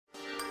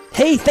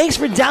Hey, thanks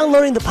for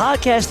downloading the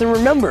podcast, and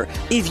remember,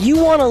 if you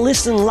want to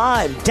listen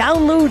live,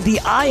 download the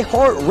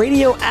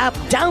iHeartRadio app,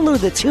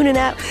 download the TuneIn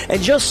app,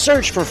 and just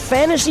search for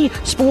Fantasy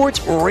Sports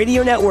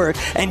Radio Network,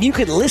 and you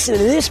can listen to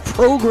this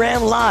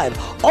program live.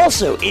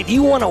 Also, if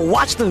you want to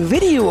watch the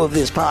video of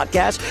this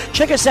podcast,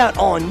 check us out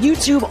on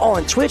YouTube,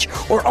 on Twitch,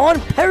 or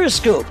on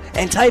Periscope,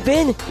 and type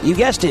in, you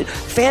guessed it,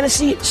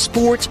 Fantasy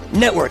Sports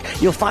Network.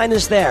 You'll find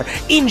us there.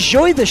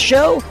 Enjoy the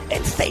show,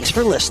 and thanks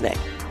for listening.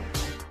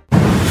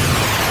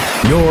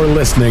 You're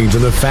listening to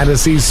the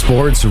Fantasy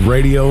Sports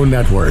Radio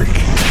Network.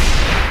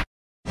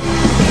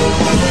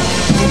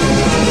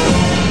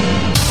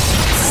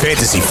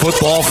 Fantasy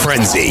Football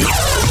Frenzy.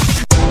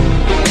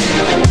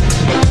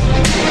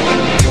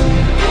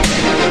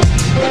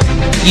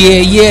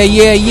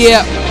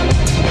 Yeah.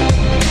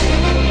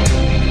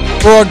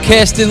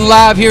 Broadcasting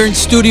live here in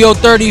Studio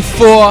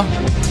 34,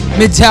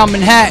 Midtown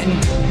Manhattan.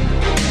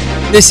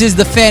 This is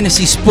the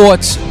Fantasy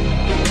Sports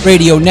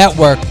Radio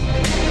Network,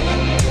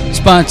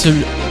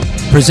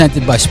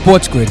 presented by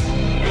Sports Grid.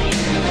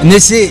 And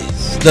this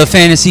is the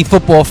Fantasy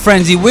Football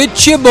Frenzy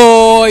with your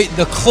boy,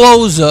 the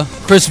closer,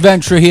 Chris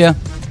Ventura here.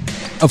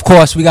 Of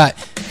course, we got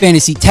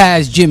Fantasy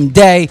Taz, Jim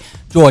Day,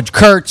 George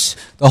Kurtz,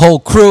 the whole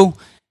crew.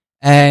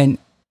 And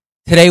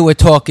today we're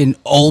talking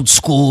old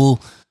school,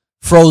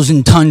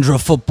 frozen tundra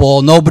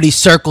football. Nobody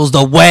circles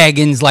the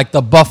wagons like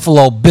the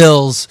Buffalo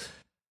Bills.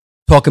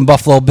 Talking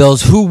Buffalo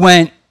Bills, who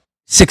went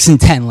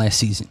 6-10 last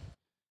season.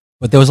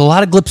 But there was a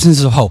lot of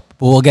glimpses of hope,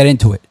 but we'll get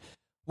into it.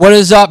 What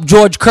is up,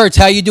 George Kurtz?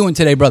 How you doing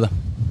today, brother?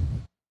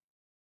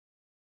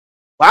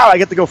 Wow, I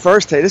get to go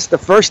first today. This is the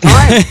first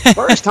time.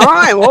 First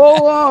time.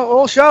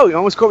 Whole show. You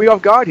almost caught me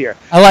off guard here.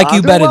 I like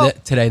you better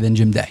today than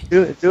Jim Day.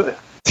 Do it.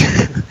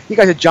 You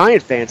guys are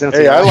Giant fans.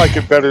 Hey, I like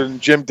it better than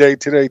Jim Day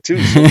today, too,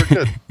 so we're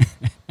good.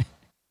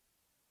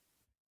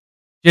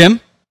 Jim,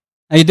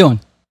 how you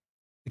doing?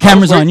 The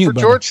camera's on you, for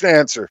brother. George to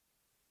answer.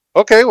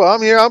 Okay, well,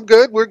 I'm here. I'm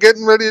good. We're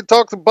getting ready to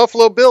talk to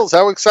Buffalo Bills.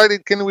 How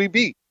excited can we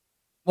be?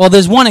 Well,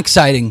 there's one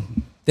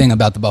exciting thing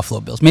about the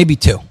Buffalo Bills. Maybe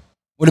two.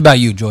 What about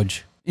you,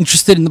 George?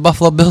 Interested in the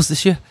Buffalo Bills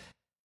this year?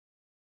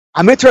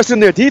 I'm interested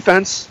in their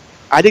defense.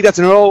 I think that's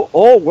an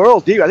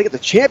all-world defense. I think it's a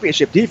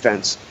championship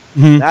defense.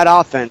 Mm-hmm. That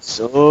offense,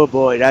 oh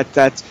boy,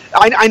 that's.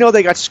 I know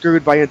they got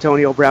screwed by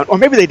Antonio Brown, or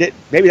maybe they did.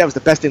 Maybe that was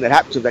the best thing that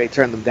happened to them. They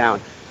turned them down.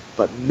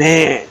 But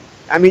man,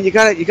 I mean, you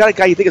got a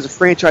guy you think is a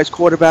franchise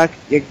quarterback.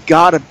 You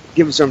gotta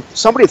give him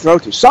somebody to throw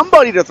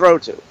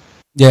to.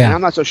 Yeah, and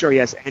I'm not so sure he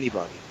has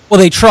anybody. Well,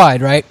 they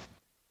tried, right?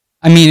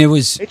 I mean,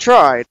 they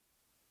tried.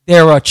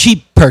 They're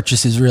cheap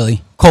purchases,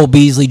 really. Cole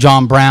Beasley,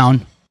 John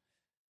Brown.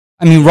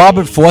 I mean,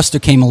 Robert Foster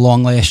came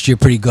along last year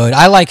pretty good.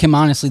 I like him,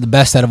 honestly, the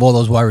best out of all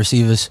those wide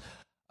receivers.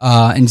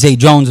 And Zay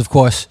Jones, of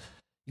course.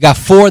 You got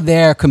four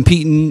there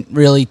competing,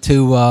 really,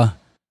 to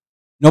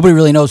nobody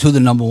really knows who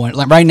the number one.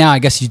 Like right now, I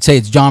guess you'd say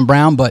it's John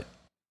Brown, but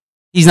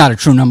he's not a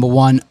true number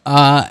one.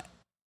 I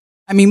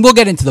mean, we'll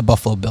get into the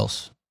Buffalo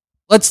Bills.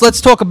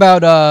 Let's talk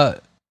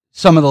about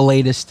some of the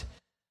latest.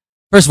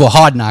 First of all,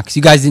 Hard Knocks.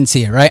 You guys didn't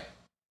see it, right?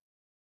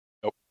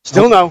 Nope.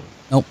 Still no.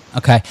 Nope.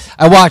 Okay.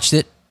 I watched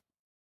it.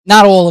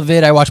 Not all of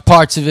it. I watched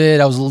parts of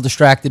it. I was a little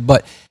distracted,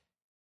 but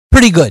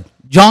pretty good.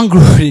 John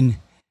Gruden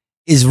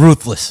is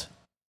ruthless.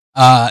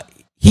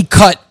 He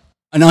cut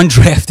an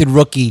undrafted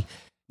rookie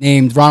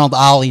named Ronald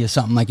Ollie or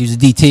something, like he was a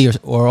DT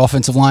or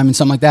offensive lineman,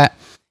 something like that.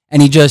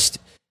 And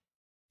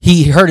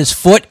he hurt his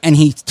foot, and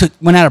he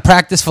went out of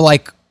practice for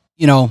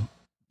the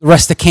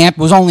rest of camp.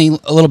 It was only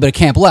a little bit of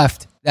camp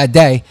left that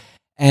day.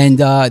 And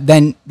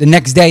then the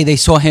next day they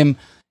saw him,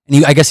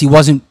 and I guess he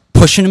wasn't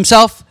pushing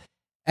himself.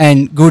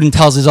 And Gruden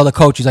tells his other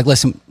coach, he's like,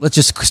 "Listen, let's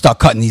just start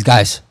cutting these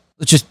guys.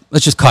 Let's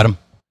just cut them."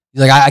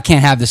 He's like, "I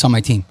can't have this on my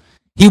team."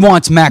 He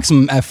wants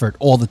maximum effort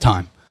all the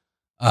time.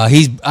 As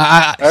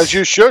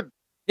you should.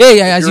 Yeah,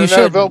 as you should.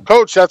 You're an NFL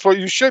coach. That's what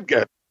you should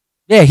get.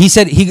 Yeah, he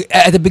said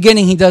at the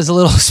beginning he does a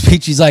little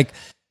speech. He's like,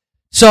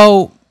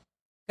 "So,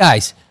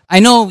 guys, I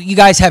know you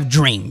guys have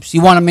dreams.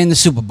 You want to be in the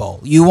Super Bowl.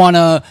 You want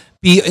to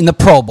be in the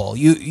Pro Bowl.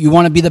 You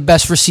want to be the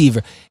best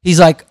receiver." He's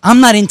like,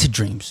 "I'm not into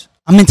dreams.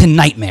 I'm into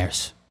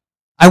nightmares.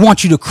 I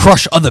want you to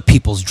crush other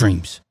people's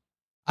dreams.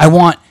 I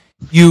want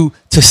you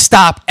to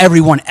stop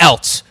everyone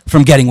else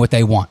from getting what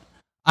they want.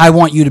 I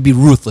want you to be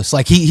ruthless."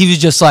 Like he was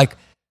just like,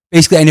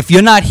 basically, and if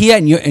you're not here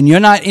and you're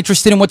not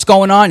interested in what's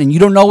going on and you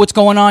don't know what's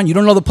going on, you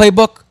don't know the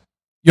playbook,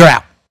 you're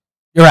out.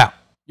 You're out.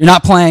 You're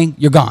not playing.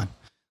 You're gone.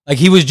 Like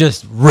he was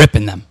just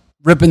ripping them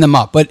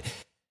up. But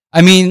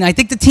I mean, I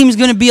think the team's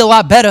going to be a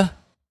lot better.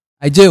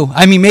 I do.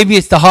 I mean, maybe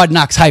it's the Hard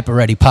Knocks hype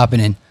already popping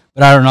in,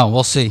 but I don't know.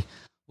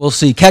 We'll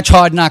see. Catch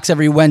Hard Knocks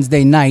every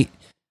Wednesday night,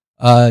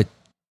 10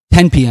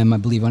 p.m., I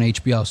believe, on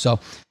HBO.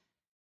 So,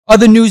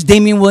 other news,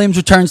 Damian Williams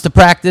returns to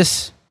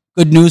practice.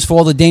 Good news for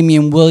all the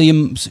Damian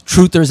Williams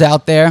truthers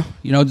out there.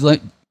 You know,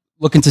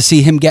 looking to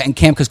see him get in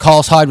camp because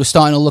Carlos Hyde was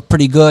starting to look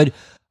pretty good.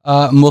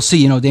 And we'll see.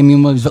 You know,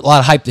 Damian Williams, a lot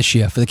of hype this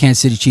year for the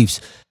Kansas City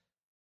Chiefs.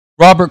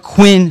 Robert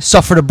Quinn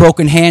suffered a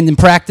broken hand in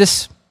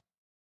practice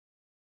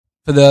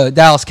for the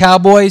Dallas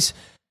Cowboys.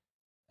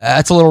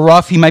 That's a little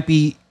rough. He might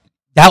be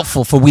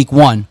doubtful for week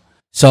 1.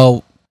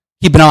 So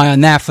keep an eye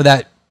on that for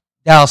that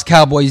Dallas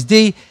Cowboys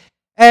D.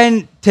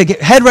 And to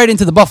head right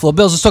into the Buffalo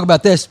Bills, let's talk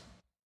about this.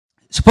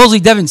 Supposedly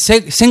Devin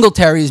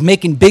Singletary is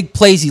making big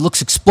plays. He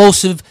looks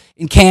explosive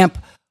in camp,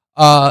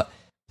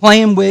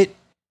 playing with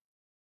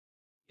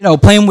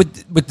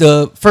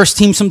the first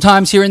team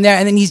sometimes here and there,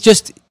 and then he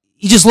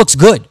just looks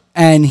good,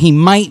 and he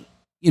might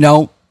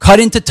cut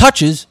into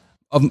touches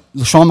of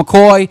LaShawn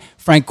McCoy,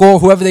 Frank Gore,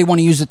 whoever they want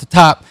to use at the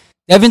top.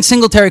 Devin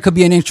Singletary could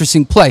be an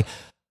interesting play.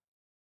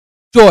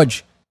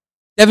 George,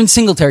 Devin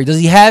Singletary, does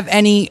he have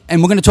any?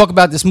 And we're going to talk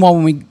about this more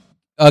when we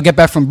get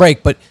back from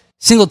break, but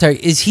Singletary,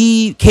 is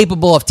he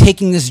capable of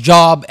taking this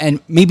job and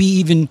maybe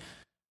even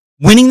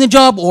winning the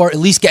job, or at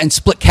least getting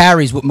split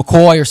carries with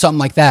McCoy or something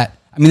like that?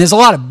 I mean, there's a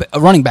lot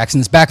of running backs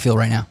in this backfield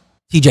right now.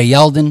 TJ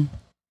Yeldon,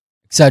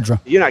 etc.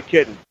 You're not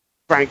kidding.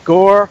 Frank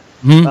Gore,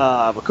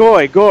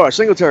 McCoy, Gore,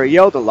 Singletary,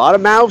 Yeldon, a lot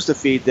of mouths to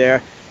feed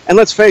there. And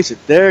let's face it,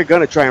 they're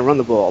going to try and run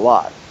the ball a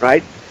lot,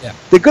 right? Yeah.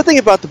 The good thing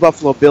about the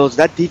Buffalo Bills,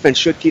 that defense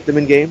should keep them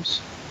in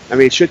games. I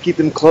mean, it should keep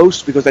them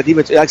close because that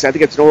defense, like I said, I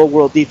think it's an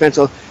all-world defense.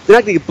 So they're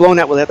not going to get blown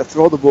out where they have to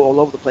throw the ball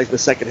all over the place in the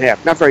second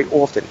half. Not very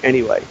often,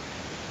 anyway.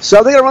 So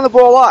they're going to run the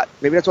ball a lot.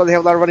 Maybe that's why they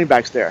have a lot of running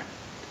backs there.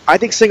 I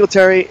think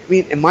Singletary, I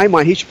mean, in my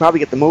mind, he should probably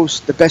get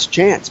the best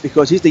chance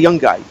because he's the young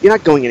guy. You're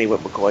not going anywhere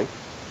with McCoy.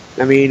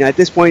 I mean, at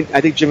this point,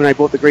 I think Jim and I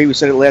both agree. We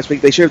said it last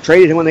week. They should have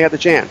traded him when they had the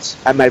chance.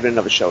 That might have been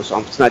another show. So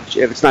if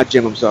it's not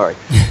Jim, I'm sorry.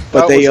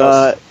 But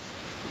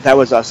that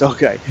was us.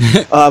 Okay.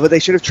 But they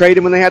should have traded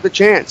him when they had the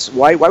chance.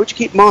 Why would you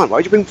keep him on? Why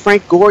would you bring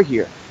Frank Gore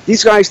here?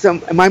 These guys,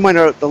 in my mind,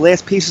 are the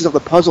last pieces of the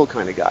puzzle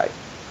kind of guy.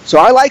 So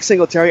I like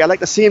Singletary. I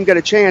like to see him get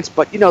a chance.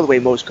 But you know the way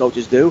most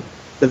coaches do.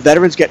 The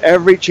veterans get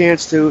every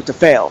chance to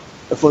fail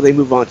before they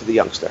move on to the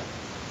youngster.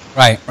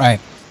 Right.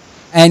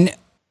 And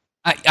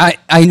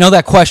I know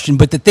that question,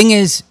 but the thing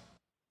is,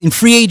 in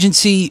free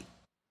agency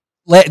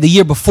the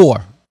year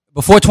before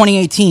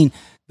 2018,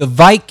 the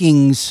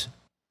Vikings,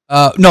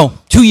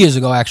 2 years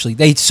ago actually,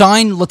 they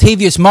signed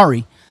Latavius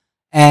Murray,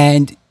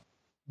 and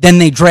then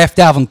they draft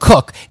Dalvin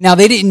Cook. Now,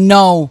 they didn't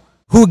know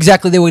who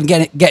exactly they were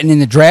getting in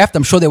the draft.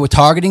 I'm sure they were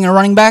targeting a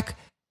running back.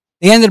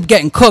 They ended up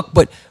getting Cook,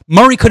 but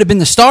Murray could have been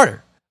the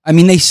starter. I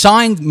mean, they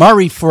signed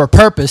Murray for a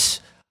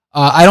purpose.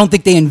 I don't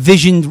think they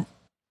envisioned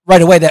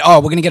right away that, we're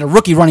going to get a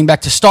rookie running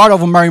back to start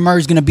over Murray.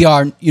 Murray's going to be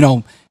our,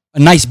 a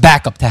nice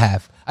backup to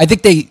have. I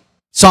think they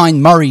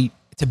signed Murray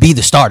to be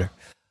the starter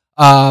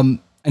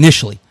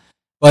initially.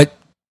 But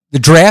the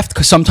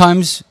draft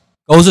sometimes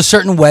goes a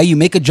certain way. You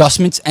make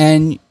adjustments,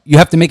 and you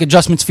have to make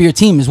adjustments for your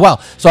team as well.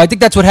 So I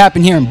think that's what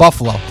happened here in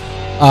Buffalo.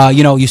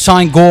 You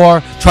sign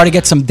Gore, try to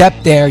get some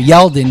depth there,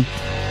 Yeldon,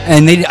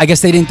 and I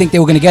guess they didn't think they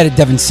were going to get a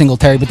Devin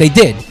Singletary, but they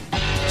did.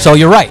 So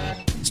you're right.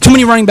 There's too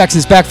many running backs in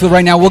this backfield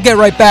right now. We'll get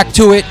right back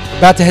to it.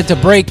 About to head to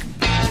break.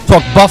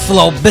 Talk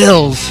Buffalo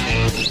Bills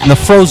and the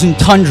frozen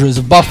tundras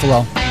of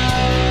Buffalo.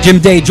 Jim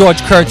Day,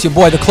 George Kurtz, your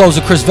boy, the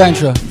closer, Chris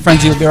Ventura.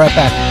 Frenzy will be right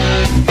back.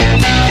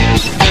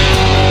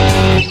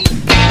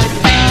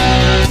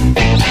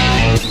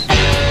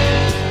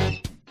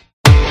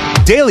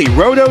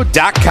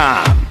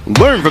 DailyRoto.com.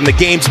 Learn from the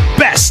game's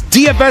best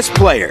DFS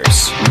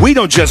players. We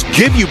don't just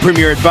give you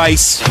premier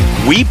advice,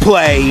 we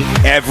play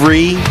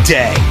every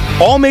day.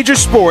 All major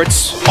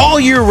sports, all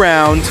year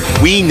round,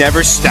 we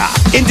never stop.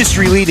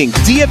 Industry-leading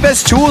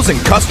DFS tools and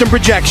custom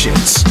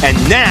projections. And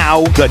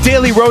now, the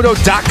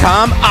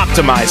DailyRoto.com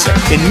Optimizer.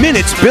 In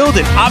minutes, build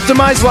and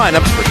optimize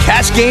lineups for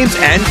cash games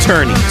and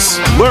tourneys.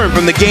 Learn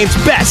from the game's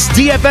best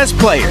DFS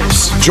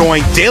players.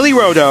 Join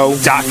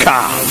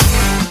DailyRoto.com.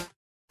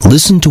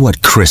 Listen to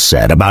what Chris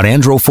said about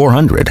Andro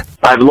 400.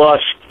 I've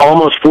lost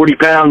almost 40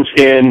 pounds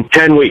in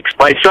 10 weeks.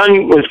 My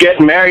son was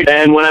getting married,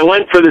 and when I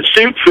went for the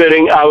suit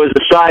fitting, I was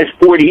a size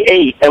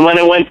 48. And when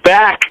I went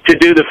back to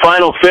do the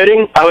final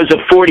fitting, I was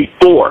a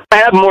 44. I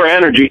have more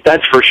energy,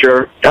 that's for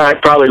sure. I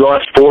probably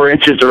lost 4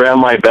 inches around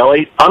my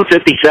belly. I'm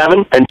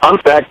 57, and I'm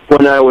back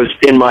when I was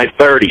in my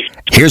 30s.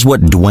 Here's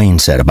what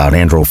Dwayne said about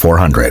Andro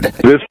 400.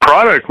 This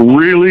product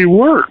really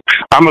works.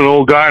 I'm an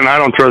old guy, and I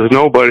don't trust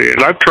nobody.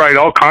 And I've tried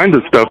all kinds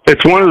of stuff.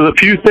 It's one of the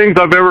few things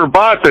I've ever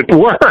bought that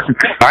works.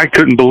 I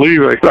couldn't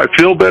believe it. I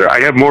feel better.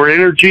 I have more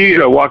energy.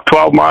 I walk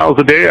 12 miles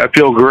a day. I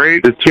feel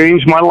great. It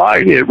changed my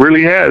life. It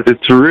really has.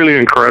 It's really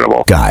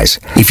incredible. Guys,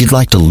 if you'd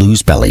like to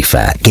lose belly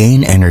fat,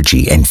 gain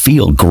energy, and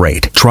feel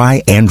great,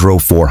 try Andro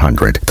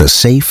 400, the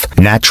safe,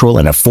 natural,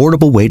 and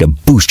affordable way to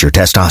boost your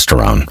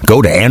testosterone.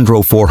 Go to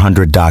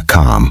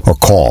andro400.com or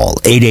call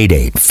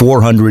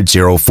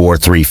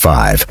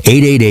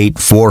 888-400-0435.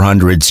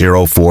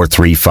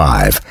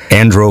 888-400-0435.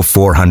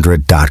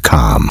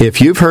 andro400.com.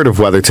 If you've heard of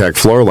WeatherTech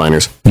floor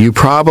liners, you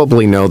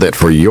probably know that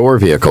for your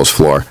vehicle's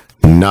floor,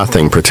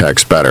 nothing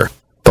protects better.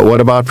 But what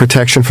about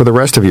protection for the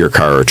rest of your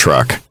car or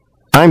truck?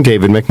 I'm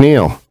David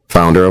McNeil,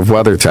 founder of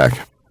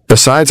WeatherTech.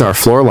 Besides our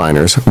floor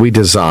liners, we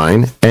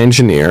design,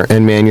 engineer,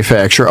 and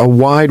manufacture a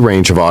wide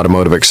range of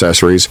automotive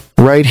accessories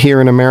right here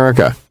in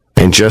America.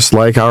 And just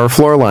like our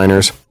floor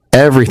liners,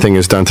 everything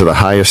is done to the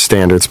highest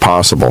standards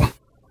possible.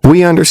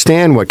 We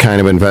understand what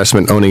kind of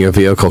investment owning a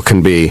vehicle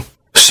can be,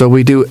 so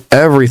we do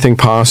everything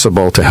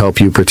possible to help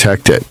you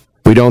protect it.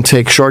 We don't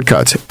take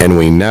shortcuts, and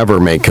we never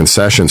make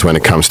concessions when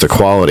it comes to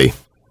quality.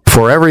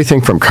 For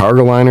everything from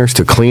cargo liners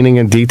to cleaning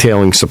and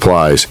detailing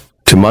supplies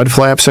to mud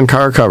flaps and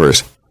car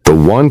covers, the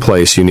one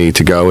place you need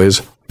to go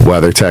is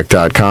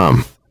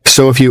WeatherTech.com.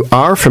 So if you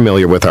are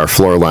familiar with our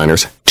floor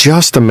liners,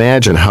 just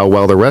imagine how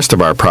well the rest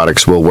of our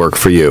products will work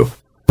for you.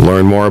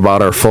 Learn more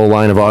about our full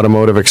line of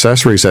automotive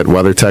accessories at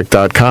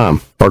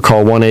WeatherTech.com or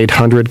call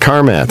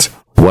 1-800-CarMats.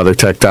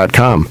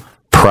 WeatherTech.com.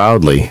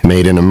 Proudly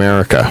made in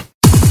America.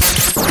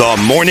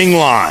 The Morning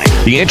Line.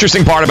 The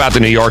interesting part about the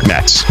New York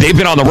Mets, they've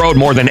been on the road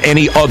more than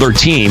any other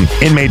team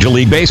in Major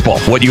League Baseball.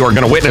 What you are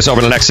going to witness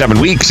over the next 7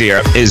 weeks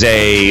here is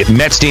a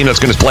Mets team that's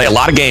going to play a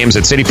lot of games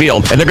at Citi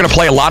Field, and they're going to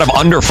play a lot of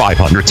under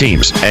 500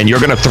 teams. And you're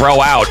going to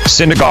throw out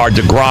Syndergaard,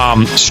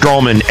 DeGrom,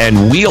 Stroman,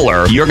 and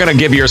Wheeler. You're going to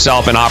give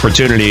yourself an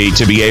opportunity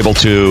to be able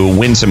to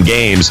win some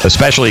games,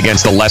 especially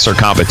against the lesser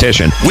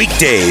competition.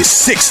 Weekdays,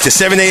 6 to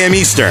 7 a.m.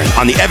 Eastern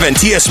on the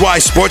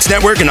FNTSY Sports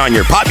Network and on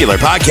your popular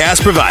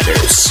podcast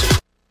providers.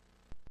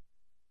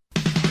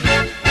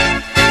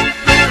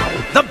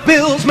 The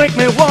Bills make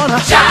me wanna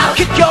shout,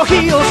 kick your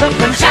heels up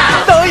and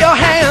shout, throw your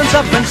hands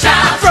up and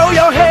shout, throw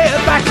your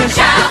head back and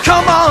shout.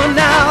 Come on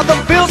now, the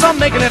Bills are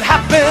making it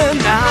happen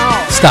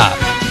now. Stop.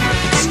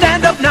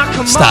 Stand up now,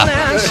 come Stop. on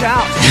and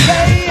shout.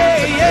 Hey,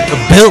 hey, hey. The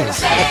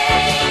Bills.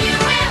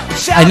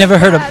 I never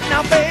heard a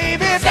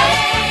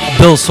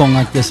Bills song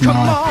like this in my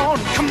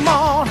life. Come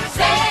on.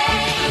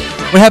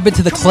 What happened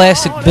to the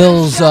classic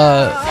Bills,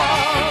 the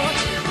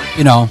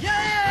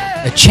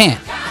chant?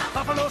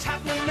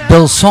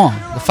 Bills song,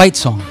 the fight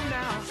song.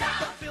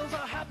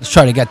 Let's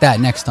try to get that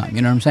next time,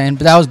 you know what I'm saying?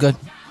 But that was good.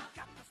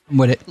 I'm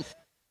with it.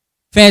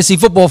 Fantasy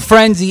Football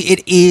Frenzy,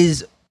 it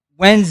is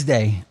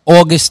Wednesday,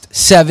 August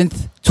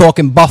 7th,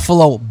 talking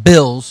Buffalo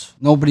Bills.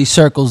 Nobody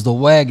circles the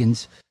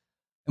wagons.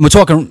 And we're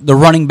talking the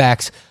running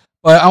backs.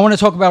 But I want to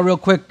talk about real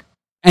quick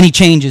any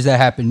changes that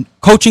happened.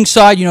 Coaching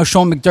side,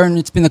 Sean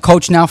McDermott's been the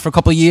coach now for a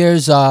couple of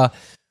years.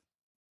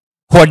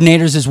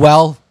 Coordinators as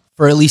well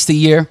for at least a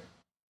year.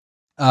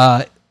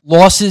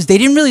 Losses, they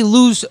didn't really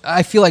lose,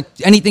 I feel like,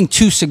 anything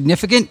too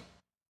significant.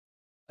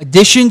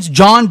 Additions,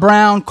 John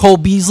Brown, Cole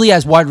Beasley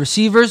as wide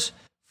receivers,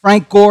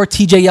 Frank Gore,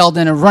 TJ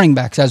Yeldon as running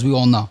backs, as we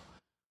all know.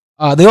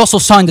 They also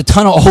signed a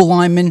ton of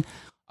O-linemen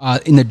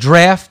in the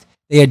draft.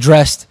 They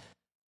addressed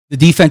the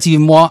defense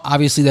even more.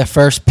 Obviously, their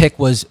first pick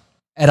was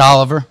Ed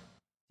Oliver,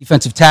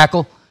 defensive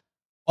tackle.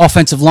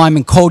 Offensive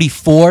lineman Cody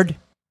Ford,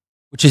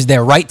 which is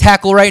their right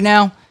tackle right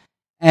now.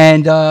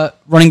 And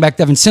running back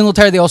Devin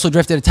Singletary. They also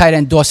drafted a tight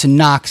end, Dawson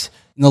Knox,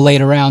 in the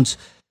later rounds.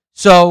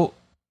 So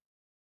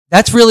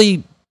that's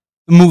really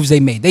the moves they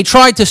made. They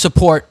tried to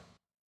support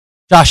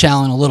Josh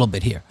Allen a little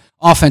bit here.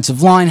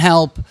 Offensive line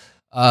help,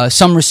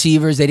 some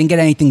receivers. They didn't get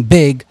anything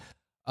big,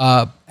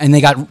 and they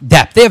got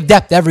depth. They have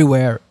depth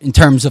everywhere in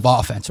terms of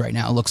offense right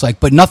now, it looks like,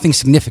 but nothing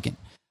significant.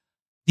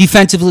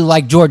 Defensively,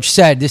 like George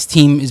said, this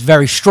team is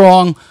very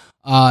strong.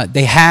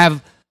 They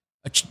have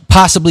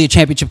possibly a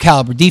championship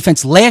caliber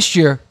defense. Last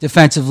year,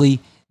 defensively,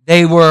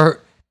 they were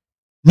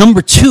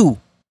number 2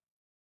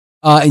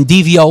 in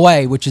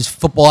DVOA, which is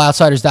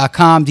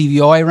footballoutsiders.com,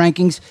 DVOA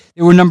rankings.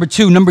 They were number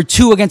 2. Number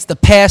 2 against the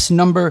pass,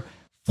 number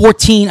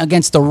 14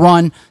 against the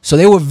run. So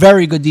they were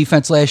very good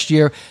defense last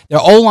year. Their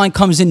O-line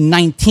comes in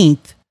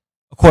 19th,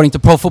 according to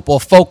Pro Football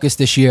Focus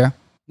this year.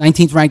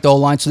 19th ranked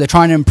O-line, so they're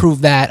trying to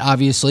improve that,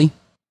 obviously.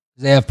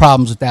 They have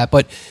problems with that.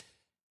 But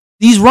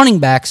these running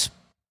backs,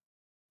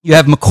 you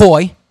have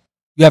McCoy,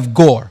 you have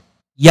Gore,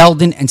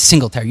 Yeldon, and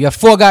Singletary. You have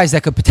 4 guys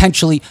that could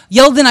potentially...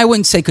 Yeldon, I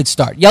wouldn't say could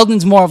start.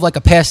 Yeldon's more of like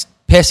a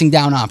passing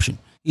down option.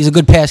 He's a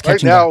good pass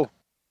catching guy.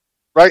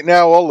 Right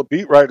now, all the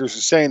beat writers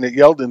are saying that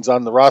Yeldon's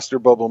on the roster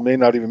bubble, may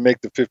not even make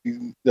the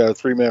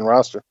 53-man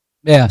roster.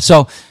 Yeah,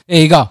 so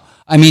there you go.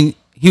 I mean,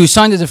 he was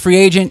signed as a free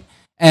agent,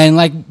 and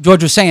like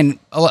George was saying,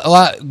 a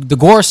lot the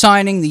Gore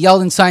signing, the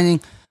Yeldon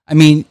signing, I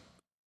mean,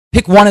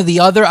 pick one or the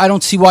other. I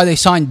don't see why they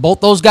signed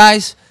both those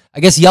guys. I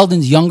guess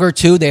Yeldon's younger,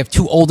 too. They have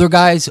 2 older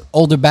guys,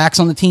 older backs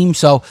on the team.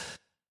 So,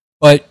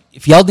 but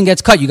if Yeldon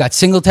gets cut, you got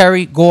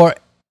Singletary, Gore.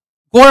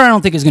 Gore, I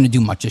don't think is going to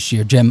do much this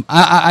year, Jim.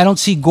 I don't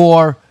see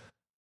Gore.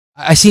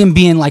 I see him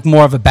being like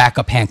more of a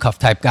backup handcuff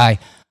type guy.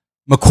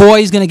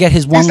 McCoy is going to get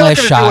his one last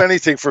shot. He's not going to do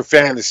anything for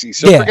fantasy,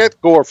 so forget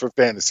Gore for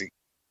fantasy.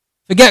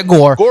 Forget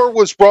Gore. Gore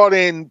was brought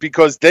in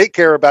because they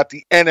care about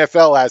the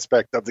NFL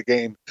aspect of the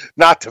game,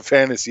 not the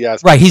fantasy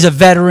aspect. Right, he's a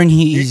veteran.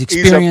 He's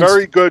experienced. He's a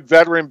very good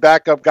veteran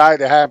backup guy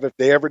to have if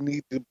they ever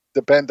need to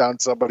depend on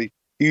somebody.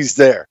 He's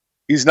there.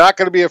 He's not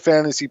going to be a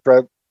fantasy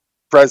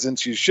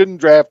presence. You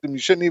shouldn't draft him. You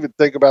shouldn't even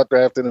think about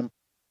drafting him.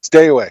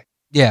 Stay away.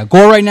 Yeah,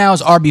 Gore right now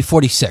is RB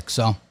 46.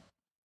 So,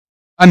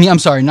 I'm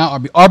sorry,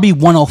 not RB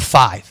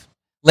 105.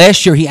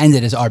 Last year he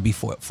ended as RB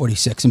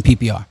 46 in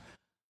PPR,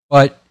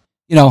 but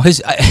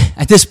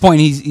at this point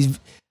he's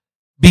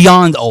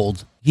beyond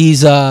old.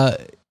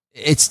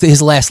 It's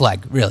his last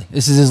leg, really.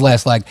 This is his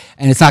last leg,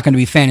 and it's not going to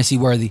be fantasy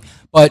worthy.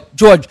 But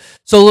George,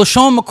 so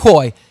LeSean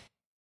McCoy,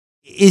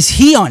 is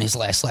he on his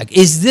last leg?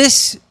 Is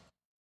this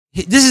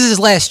is his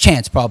last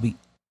chance? Probably.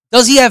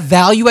 Does he have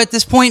value at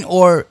this point,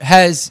 or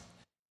has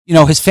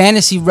his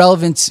fantasy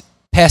relevance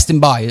passed him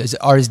by?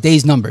 Are his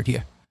days numbered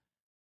here?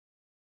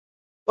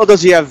 Well,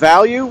 does he have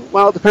value?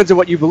 Well, it depends on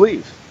what you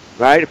believe,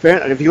 right? If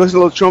you listen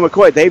to LeSean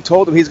McCoy, they've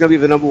told him he's going to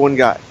be the number one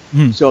guy.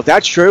 So if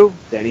that's true,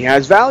 then he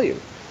has value.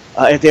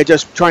 If they're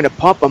just trying to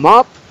pump him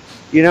up,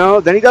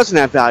 then he doesn't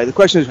have value. The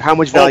question is, how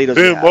much value does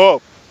he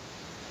have?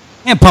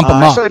 Can't pump him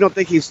up. I certainly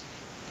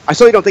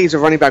don't think he's a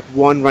running back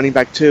 1, running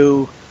back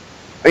 2.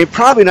 I mean,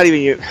 probably not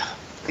even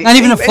Not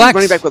even a flex.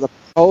 Running back with a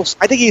pulse.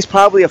 I think he's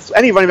probably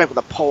any running back with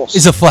a pulse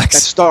is a flex.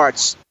 That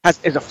starts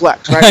is a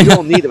flex, right? You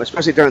don't need him,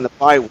 especially during the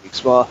bye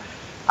weeks. Well,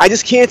 I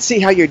just can't see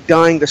how you're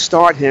dying to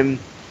start him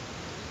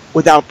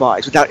without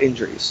buys, without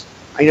injuries.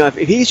 If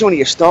he's one of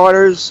your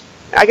starters,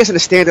 I guess in the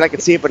standard I can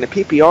see it, but in the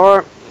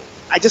PPR,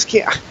 I just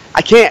can't.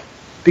 I can't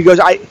because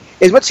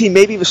as much as he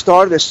may be the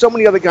starter, there's so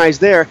many other guys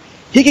there.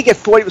 He could get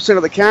 40%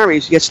 of the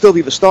carries, yet still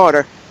be the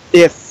starter.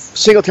 If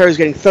Singletary's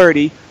getting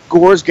 30,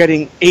 Gore's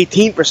getting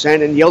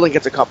 18%, and Yeldon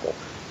gets a couple.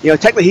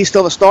 Technically he's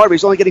still the starter, but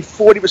he's only getting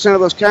 40%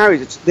 of those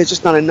carries. There's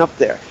just not enough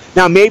there.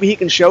 Now maybe he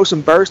can show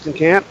some burst in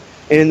camp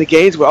and in the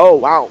games where, oh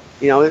wow,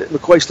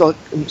 McCoy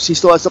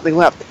still has something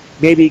left.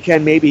 Maybe he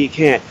can, maybe he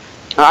can't.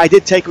 I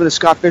did take him in the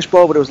Scott Fish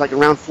Bowl, but it was like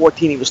around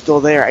 14. He was still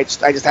there. I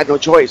just had no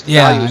choice. The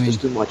value was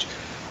just too much.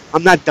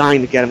 I'm not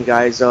dying to get him,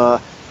 guys.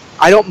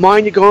 I don't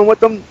mind you going with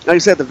them. Like I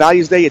said, the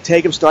value's there. You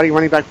take him, starting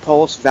running back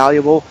pulse,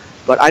 valuable.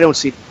 But I don't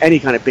see any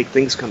kind of big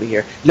things coming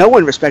here. No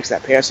one respects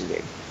that passing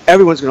game.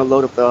 Everyone's going to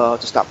load up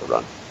to stop the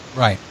run.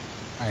 Right.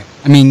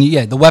 I mean,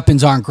 yeah, the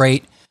weapons aren't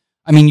great.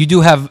 I mean, you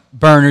do have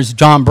burners.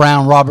 John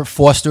Brown, Robert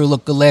Foster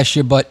looked good last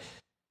year, but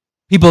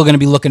people are going to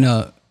be looking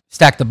to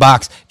stack the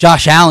box.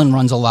 Josh Allen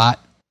runs a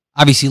lot.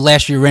 Obviously,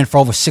 last year he ran for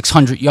over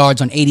 600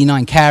 yards on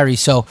 89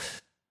 carries, so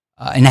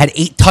and had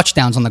 8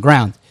 touchdowns on the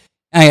ground.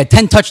 And he had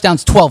 10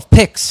 touchdowns, 12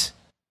 picks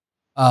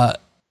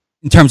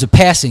in terms of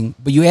passing.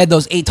 But you add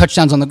those 8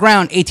 touchdowns on the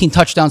ground, 18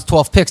 touchdowns,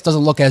 12 picks,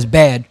 doesn't look as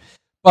bad.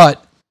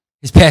 But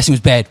his passing was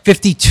bad.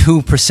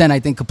 52%, I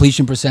think,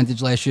 completion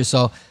percentage last year.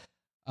 So,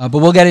 but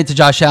we'll get into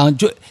Josh Allen.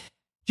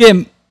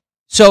 Jim,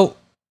 so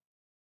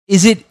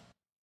is it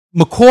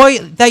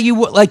McCoy that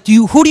you like?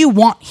 Who do you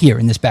want here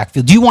in this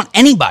backfield? Do you want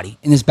anybody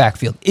in this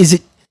backfield? Is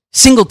it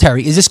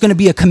Singletary? Is this going to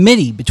be a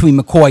committee between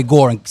McCoy,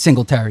 Gore, and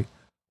Singletary?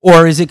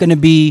 Or is it going to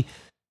be,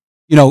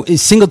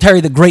 is Singletary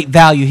the great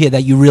value here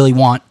that you really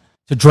want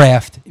to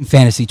draft in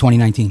fantasy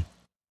 2019?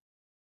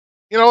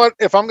 You know what?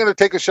 If I'm going to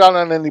take a shot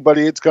on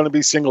anybody, it's going to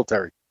be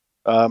Singletary.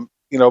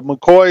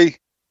 McCoy,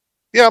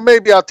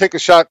 maybe I'll take a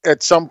shot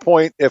at some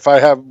point if I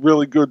have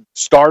really good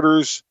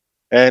starters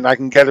and I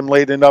can get him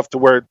late enough to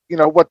where,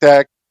 what the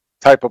heck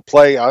type of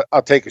play,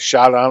 I'll take a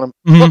shot on him.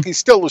 Mm-hmm. Look, he's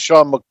still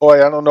LeSean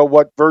McCoy. I don't know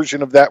what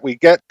version of that we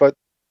get, but,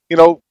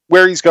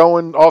 where he's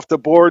going off the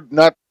board,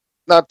 not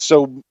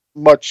so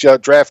much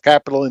draft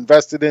capital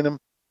invested in him.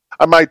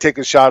 I might take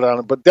a shot on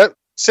him, but that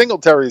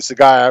Singletary is the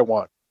guy I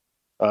want.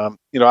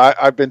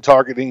 I've been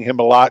targeting him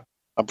a lot.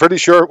 I'm pretty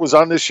sure it was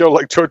on this show,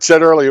 like George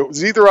said earlier. It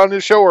was either on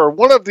this show or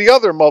one of the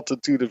other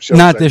multitude of shows.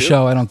 Not this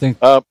show, I don't think.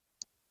 I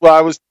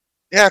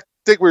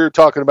think we were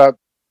talking about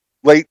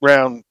late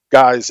round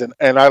guys, and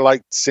I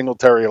like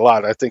Singletary a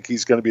lot. I think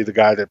he's going to be the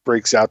guy that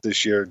breaks out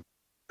this year.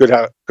 Could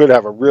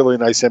have a really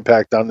nice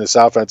impact on this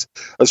offense,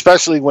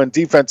 especially when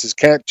defenses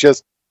can't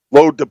just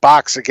load the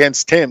box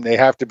against him. They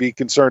have to be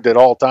concerned at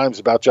all times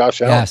about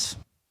Josh Allen. Yes.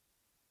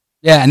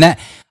 Yeah, and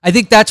I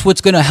think that's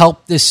what's going to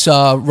help this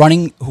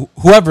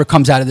whoever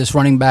comes out of this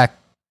running back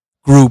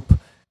group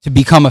to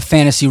become a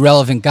fantasy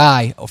relevant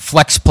guy, a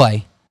flex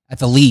play at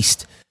the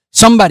least.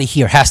 Somebody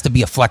here has to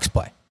be a flex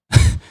play.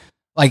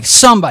 Like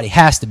somebody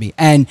has to be.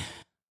 And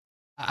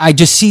I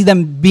just see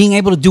them being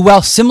able to do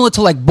well, similar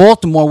to like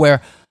Baltimore,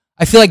 where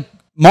I feel like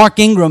Mark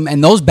Ingram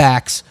and those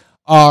backs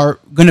are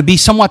going to be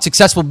somewhat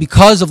successful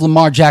because of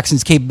Lamar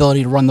Jackson's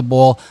capability to run the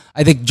ball.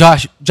 I think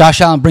Josh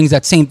Allen brings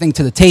that same thing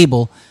to the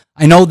table.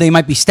 I know they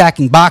might be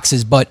stacking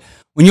boxes, but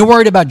when you're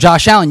worried about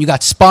Josh Allen, you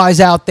got spies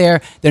out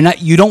there.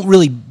 You don't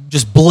really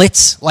just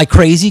blitz like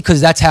crazy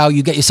because that's how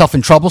you get yourself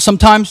in trouble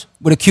sometimes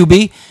with a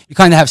QB. You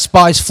kind of have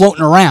spies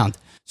floating around.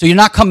 So you're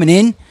not coming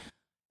in,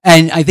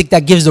 and I think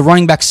that gives the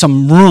running back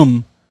some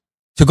room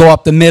to go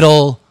up the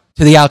middle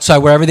to the outside,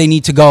 wherever they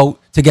need to go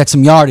to get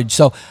some yardage.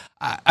 So,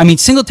 I mean,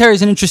 Singletary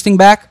is an interesting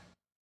back.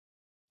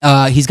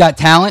 He's got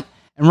talent.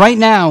 And right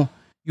now,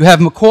 you have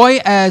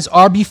McCoy as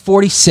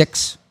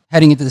RB46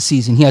 heading into the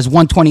season. He has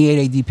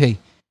 128 ADP.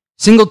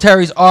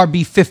 Singletary's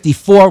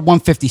RB54,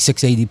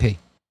 156 ADP.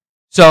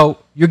 So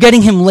you're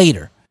getting him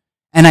later.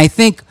 And I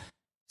think,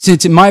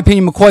 since in my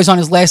opinion, McCoy's on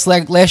his last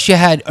leg, last year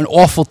had an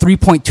awful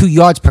 3.2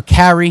 yards per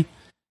carry.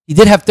 He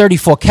did have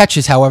 34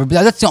 catches, however,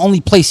 but that's the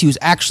only place he was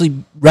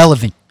actually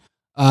relevant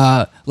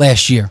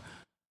last year.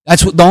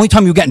 That's the only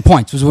time you were getting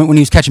points was when he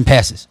was catching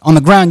passes. On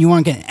the ground, you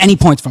weren't getting any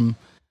points from him.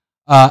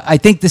 I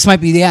think this might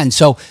be the end.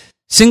 So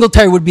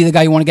Singletary would be the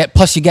guy you want to get,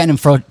 plus you're getting him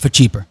for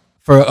cheaper,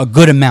 for a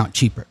good amount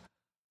cheaper.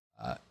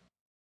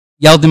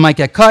 Yeldon might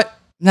get cut,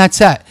 and that's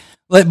that.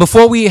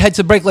 Before we head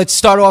to break, let's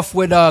start off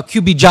with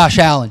QB Josh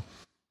Allen.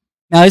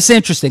 Now, it's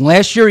interesting.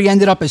 Last year, he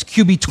ended up as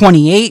QB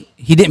 28.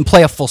 He didn't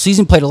play a full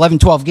season, played 11,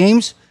 12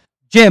 games.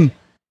 Jim,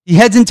 He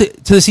heads into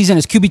the season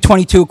as QB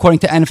 22 according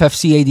to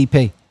NFFC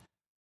ADP.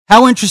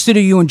 How interested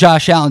are you in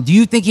Josh Allen? Do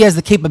you think he has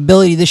the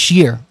capability this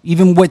year,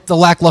 even with the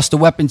lackluster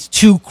weapons,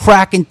 to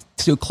crack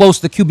into close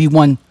to the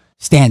QB1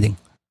 standing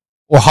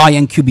or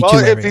high-end QB2 Well,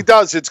 area? if he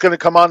does, it's going to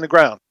come on the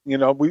ground.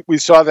 We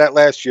saw that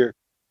last year.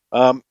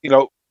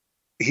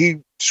 He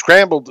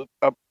scrambled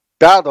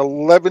about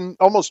 11,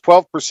 almost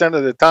 12%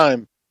 of the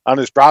time on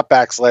his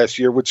dropbacks last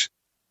year, which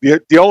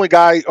the only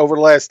guy over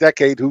the last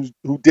decade who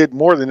did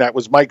more than that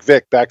was Mike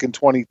Vick back in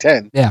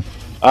 2010. Yeah.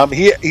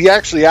 He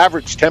actually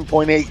averaged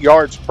 10.8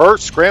 yards per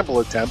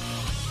scramble attempt,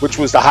 which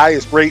was the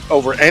highest rate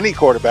over any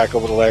quarterback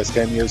over the last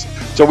 10 years.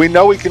 So we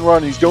know he can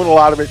run. He's doing a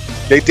lot of it.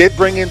 They did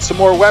bring in some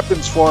more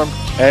weapons for him,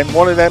 and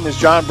one of them is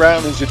John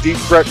Brown, who's a deep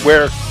threat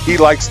where he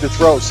likes to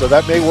throw. So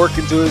that may work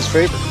into his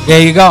favor.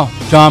 There you go,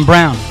 John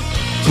Brown.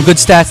 Some good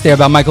stats there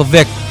about Michael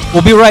Vick.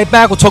 We'll be right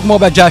back. We'll talk more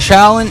about Josh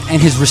Allen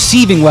and his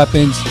receiving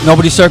weapons.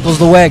 Nobody circles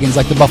the wagons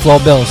like the Buffalo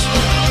Bills.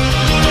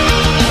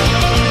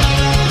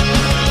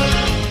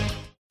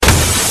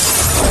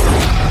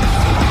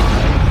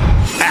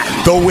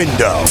 The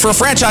window. For a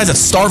franchise that's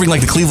starving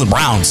like the Cleveland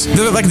Browns,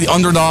 they're like the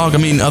underdog. I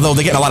mean, although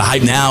they get a lot of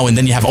hype now, and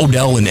then you have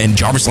Odell and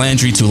Jarvis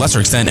Landry to a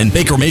lesser extent, and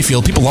Baker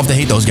Mayfield. People love to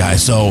hate those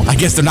guys, so I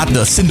guess they're not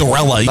the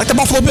Cinderella like the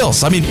Buffalo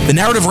Bills. I mean, the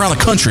narrative around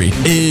the country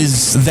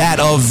is that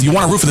of you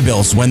want to root for the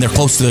Bills when they're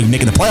close to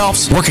making the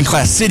playoffs. Working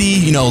class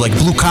city, like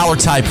blue collar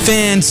type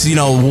fans.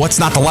 What's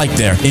not to like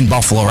there in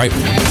Buffalo, right?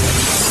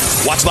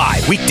 Watch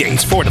live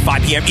weekdays 4 to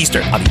 5 p.m.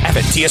 Eastern on the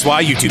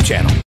FNTSY YouTube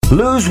channel.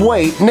 Lose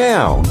weight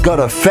now. Go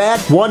to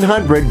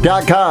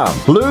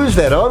fat100.com. Lose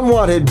that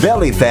unwanted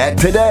belly fat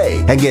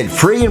today and get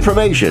free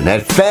information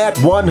at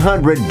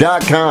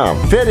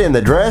fat100.com. Fit in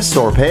the dress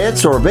or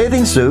pants or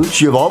bathing suits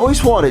you've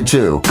always wanted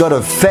to. Go to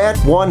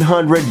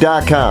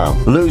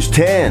fat100.com. Lose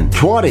 10,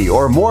 20,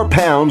 or more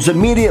pounds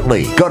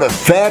immediately. Go to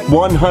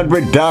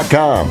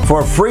fat100.com.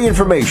 For free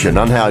information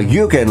on how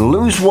you can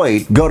lose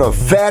weight, go to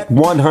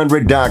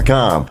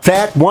fat100.com.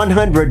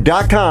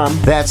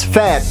 Fat100.com. That's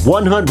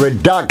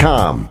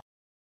fat100.com.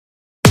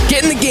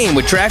 Get in the game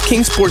with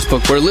DraftKings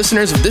Sportsbook, where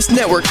listeners of this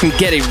network can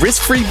get a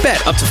risk-free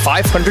bet up to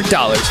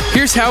 $500.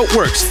 Here's how it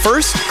works.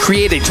 First,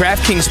 create a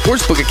DraftKings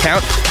Sportsbook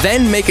account,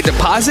 then make a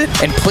deposit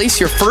and place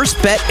your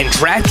first bet, and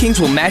DraftKings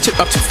will match it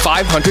up to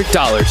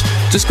 $500.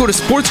 Just go to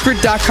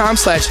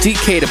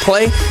sportsgrid.com/DK to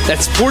play.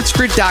 That's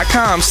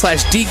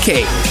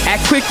sportsgrid.com/DK.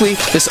 Act quickly.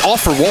 This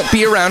offer won't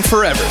be around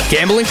forever.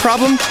 Gambling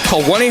problem?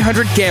 Call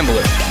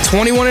 1-800-GAMBLER.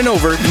 21 and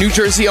over, New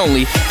Jersey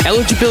only.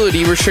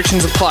 Eligibility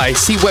restrictions apply.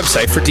 See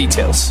website for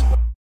details.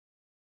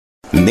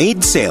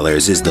 Maid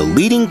Sailors is the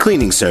leading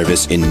cleaning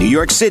service in New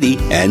York City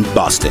and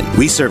Boston.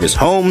 We service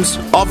homes,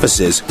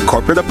 offices,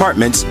 corporate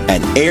apartments,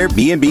 and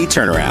Airbnb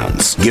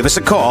turnarounds. Give us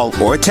a call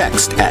or a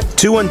text at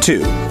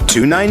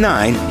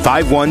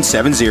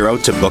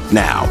 212-299-5170 to book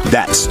now.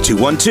 That's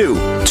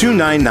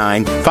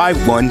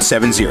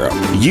 212-299-5170.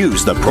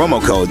 Use the promo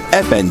code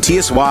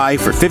FNTSY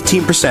for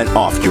 15%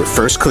 off your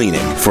first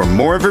cleaning. For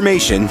more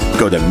information,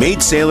 go to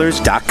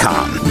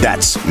maidsailors.com.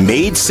 That's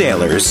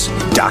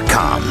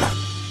maidsailors.com.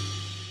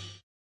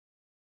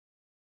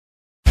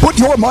 Put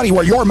your money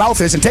where your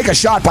mouth is and take a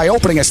shot by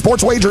opening a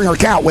sports wagering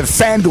account with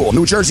FanDuel,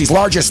 New Jersey's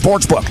largest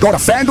sportsbook. Go to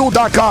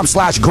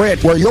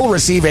FanDuel.com/grid, where you'll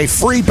receive a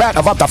free bet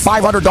of up to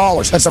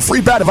 $500. That's a free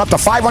bet of up to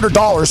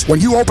 $500 when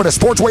you open a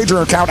sports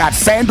wagering account at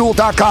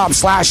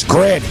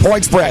FanDuel.com/grid.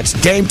 Point spreads,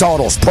 game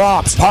totals,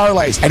 props,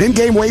 parlays, and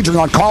in-game wagering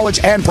on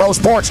college and pro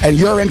sports, and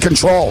you're in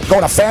control.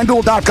 Go to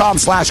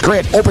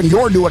FanDuel.com/grid, open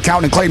your new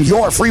account, and claim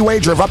your free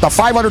wager of up to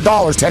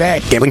 $500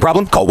 today. Gambling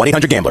problem? Call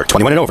 1-800-GAMBLER.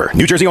 21 and over.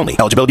 New Jersey only.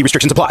 Eligibility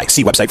restrictions apply.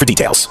 See website for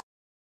details.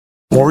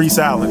 Maurice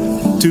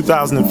Allen,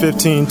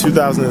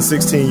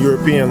 2015-2016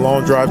 European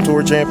Long Drive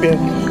Tour Champion,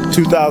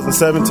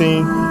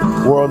 2017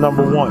 World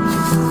Number 1.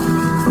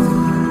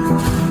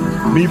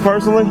 Me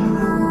personally,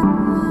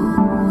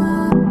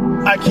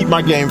 I keep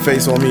my game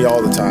face on me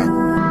all the time.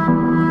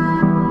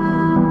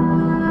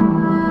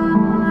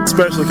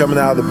 Especially coming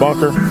out of the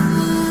bunker,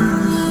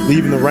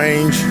 leaving the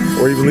range,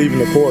 or even leaving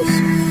the course.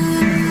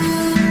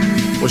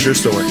 What's your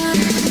story?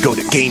 Go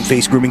to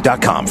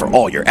GameFaceGrooming.com for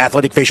all your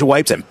athletic facial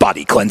wipes and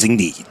body cleansing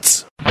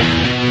needs.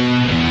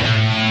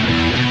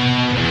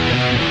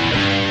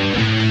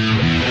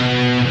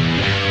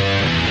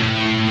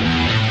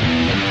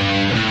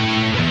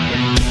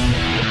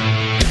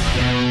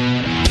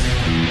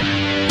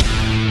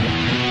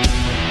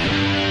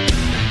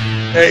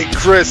 Hey,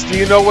 Chris, do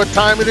you know what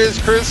time it is,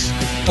 Chris?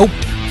 Nope.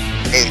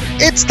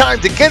 It's time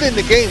to get in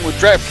the game with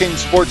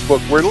DraftKings Sportsbook,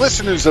 where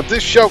listeners of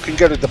this show can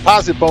get a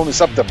deposit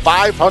bonus up to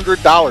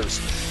 $500.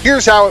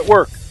 Here's how it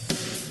works.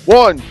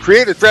 1,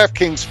 create a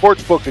DraftKings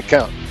Sportsbook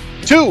account.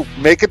 2,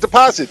 make a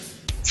deposit.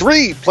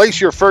 3,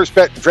 place your first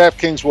bet.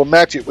 DraftKings will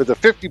match it with a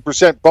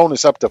 50%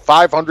 bonus up to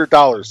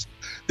 $500.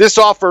 This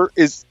offer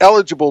is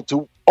eligible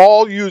to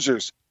all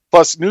users,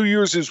 plus new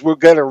users will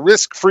get a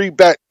risk-free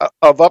bet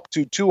of up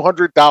to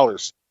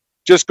 $200.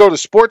 Just go to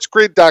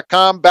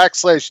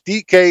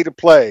sportsgrid.com/DK to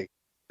play.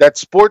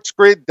 That's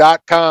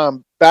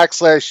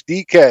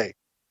sportsgrid.com/DK.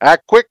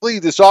 Act quickly.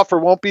 This offer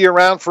won't be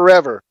around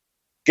forever.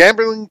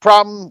 Gambling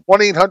problem,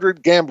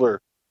 1-800-GAMBLER.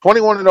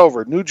 21 and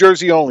over, New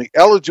Jersey only.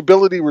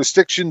 Eligibility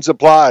restrictions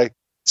apply.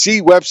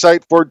 See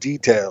website for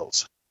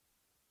details.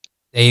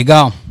 There you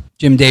go.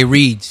 Jim Day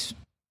Reads.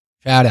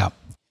 Shout out.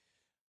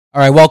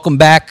 All right, welcome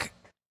back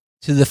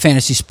to the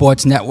Fantasy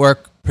Sports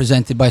Network,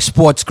 presented by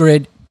Sports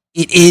Grid.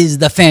 It is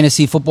the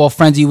Fantasy Football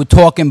Frenzy. We're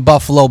talking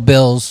Buffalo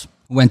Bills,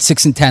 who went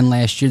 6-10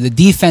 last year. The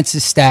defense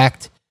is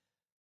stacked.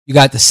 You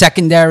got the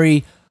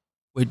secondary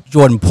with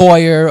Jordan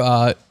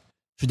Poyer,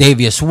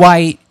 Tre'Davious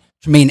White,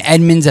 Tremaine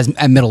Edmonds as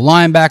middle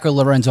linebacker,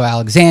 Lorenzo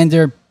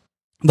Alexander.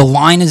 The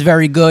line is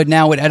very good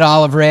now with Ed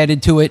Oliver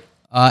added to it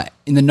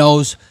in the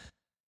nose.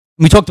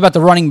 We talked about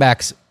the running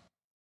backs.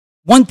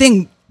 One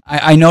thing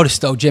I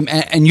noticed, though, Jim,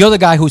 and you're the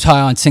guy who's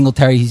high on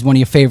Singletary. He's one of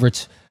your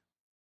favorites.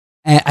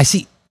 And I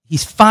see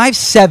he's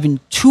 5'7",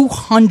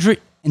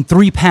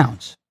 203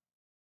 pounds.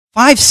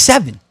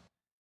 5'7".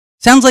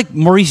 Sounds like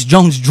Maurice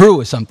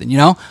Jones-Drew or something, you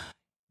know?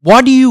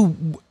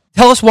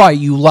 Tell us why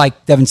you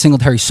like Devin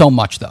Singletary so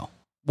much, though.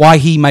 Why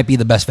he might be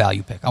the best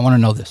value pick. I want to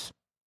know this.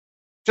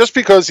 Just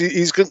because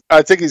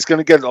I think he's going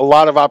to get a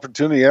lot of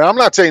opportunity. And I'm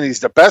not saying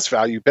he's the best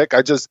value pick.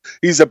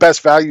 He's the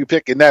best value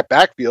pick in that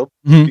backfield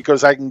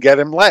because I can get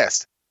him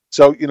last.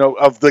 So,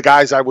 of the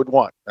guys I would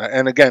want.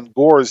 And again,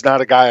 Gore is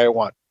not a guy I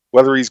want.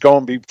 Whether he's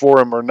going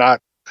before him or not,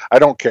 I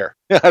don't care.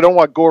 I don't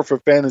want Gore for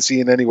fantasy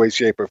in any way,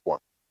 shape, or form.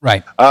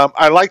 Right.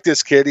 I like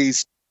this kid.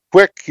 He's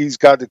quick. He's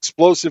got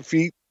explosive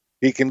feet.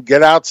 He can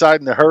get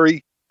outside in a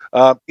hurry.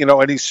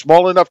 And he's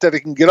small enough that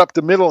he can get up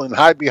the middle and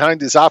hide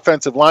behind his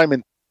offensive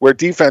lineman where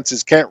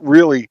defenses can't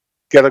really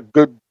get a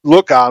good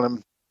look on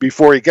him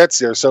before he gets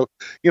there. So,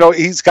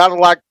 he's got a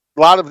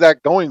lot of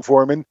that going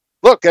for him. And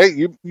look,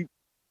 hey,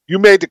 you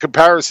made the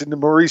comparison to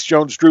Maurice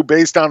Jones-Drew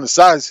based on the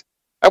size.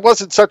 That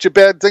wasn't such a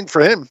bad thing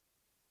for him.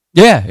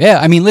 Yeah.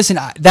 I mean, listen,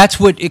 that's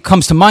what it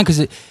comes to mind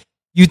because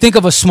you think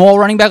of a small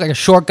running back, like a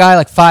short guy,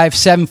 like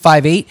 5'7",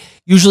 5'8".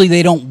 Usually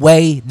they don't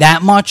weigh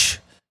that much.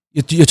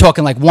 You're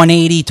talking like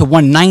 180 to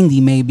 190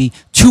 maybe,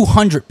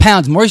 200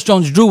 pounds. Maurice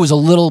Jones-Drew was a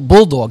little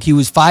bulldog. He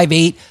was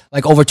 5'8",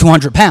 like over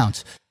 200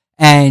 pounds.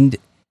 And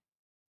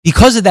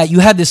because of that, you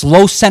have this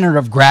low center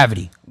of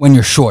gravity when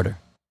you're shorter.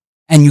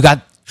 And you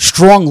got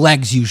strong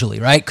legs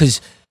usually, right?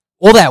 Because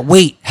all that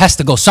weight has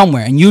to go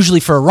somewhere. And usually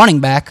for a running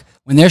back,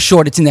 when they're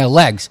short, it's in their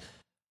legs.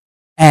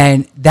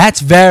 And that's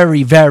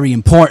very, very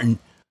important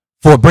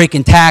for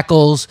breaking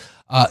tackles.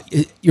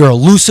 You're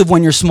elusive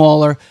when you're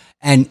smaller.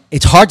 And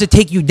it's hard to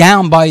take you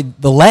down by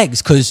the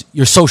legs because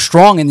you're so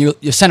strong in your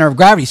center of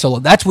gravity. So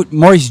that's what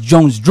Maurice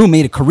Jones-Drew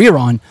made a career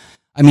on.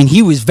 I mean,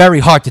 he was very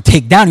hard to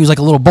take down. He was like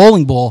a little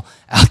bowling ball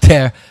out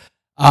there.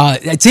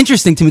 It's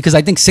interesting to me because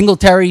I think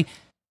Singletary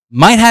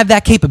might have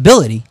that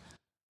capability.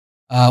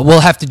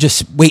 We'll have to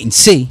just wait and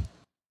see.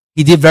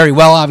 He did very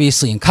well,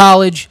 obviously, in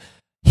college.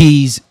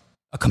 He's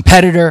a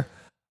competitor.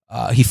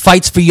 He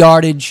fights for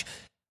yardage.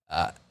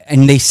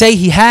 And they say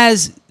he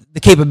has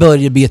the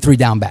capability to be a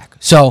 3-down back.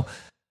 So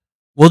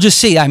we'll just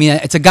see. I mean,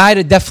 it's a guy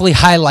to definitely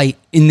highlight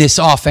in this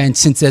offense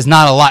since there's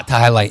not a lot to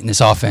highlight in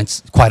this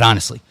offense, quite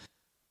honestly.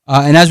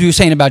 And as we were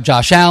saying about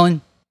Josh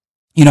Allen,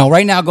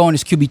 right now going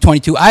as QB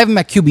 22, I have him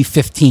at QB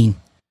 15.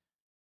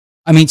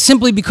 I mean,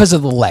 simply because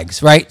of the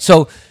legs, right?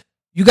 So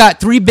you got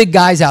 3 big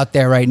guys out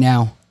there right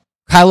now.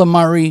 Kyler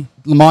Murray,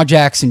 Lamar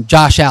Jackson,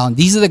 Josh Allen.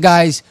 These are the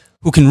guys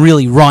who can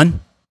really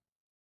run.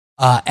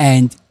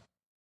 And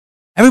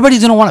everybody's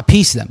going to want a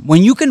piece of them.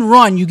 When you can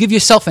run, you give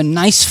yourself a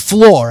nice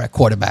floor at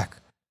quarterback.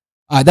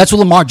 That's what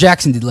Lamar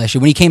Jackson did last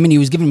year. When he came in, he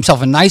was giving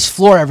himself a nice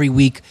floor every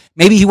week.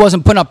 Maybe he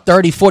wasn't putting up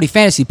 30, 40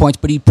 fantasy points,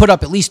 but he put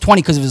up at least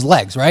 20 because of his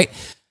legs, right?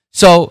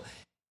 So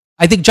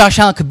I think Josh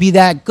Allen could be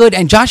that good.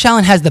 And Josh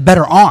Allen has the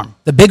better arm,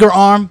 the bigger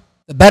arm,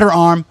 the better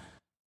arm.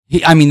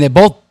 They're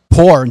both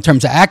poor in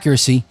terms of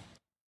accuracy,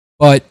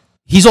 but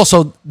he's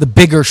also the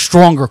bigger,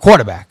 stronger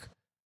quarterback,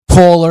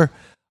 taller.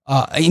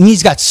 And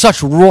he's got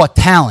such raw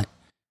talent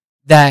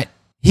that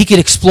he could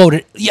explode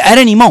it at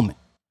any moment.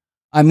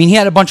 I mean, he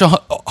had a bunch of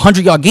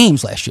 100-yard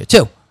games last year,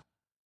 too.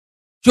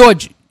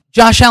 George,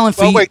 Josh Allen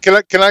for wait,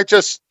 can I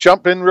just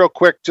jump in real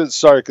quick?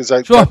 Sorry, because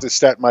I got this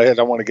stat in my head.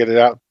 I want to get it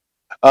out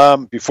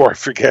before I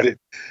forget it.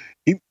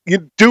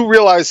 You do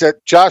realize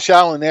that Josh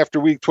Allen, after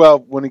Week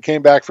 12, when he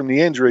came back from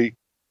the injury,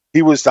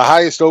 he was the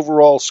highest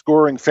overall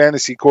scoring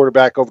fantasy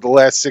quarterback over the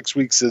last 6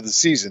 weeks of the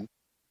season.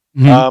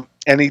 Mm-hmm.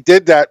 And he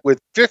did that with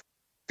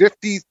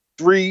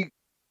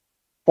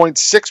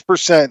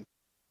 53.6%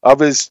 of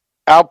his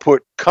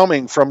output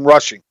coming from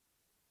rushing,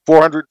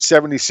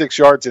 476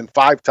 yards and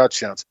 5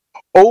 touchdowns.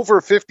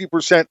 Over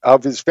 50%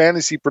 of his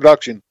fantasy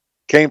production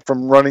came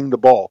from running the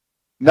ball.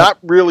 Not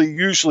really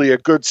usually a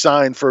good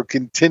sign for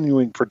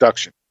continuing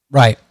production.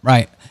 Right.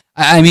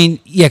 I mean,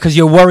 yeah, because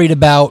you're worried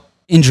about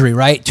injury,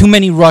 right? Too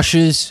many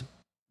rushes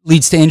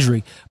leads to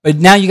injury. But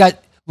now you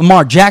got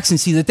Lamar Jackson.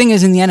 See, the thing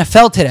is, in the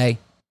NFL today,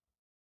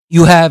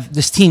 you have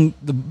this team,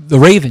 the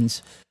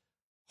Ravens.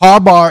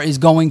 Harbaugh is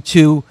going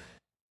to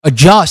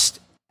adjust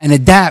and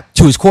adapt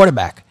to his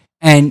quarterback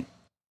and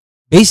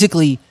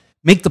basically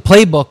make the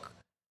playbook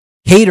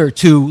cater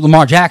to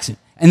Lamar Jackson.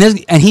 And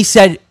he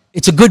said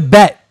it's a good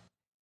bet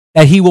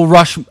that he will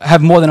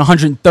have more than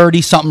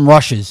 130 something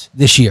rushes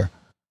this year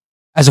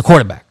as a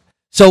quarterback.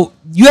 So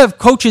you have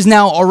coaches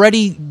now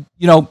already,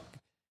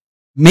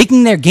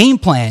 making their game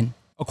plan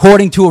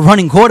according to a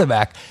running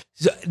quarterback.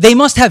 So they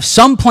must have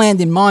some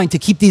plan in mind to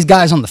keep these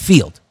guys on the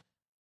field.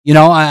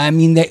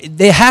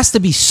 There has to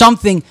be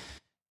something,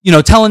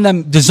 telling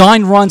them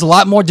design runs, a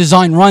lot more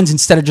design runs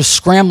instead of just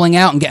scrambling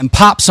out and getting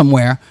popped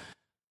somewhere.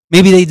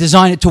 Maybe they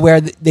design it to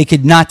where they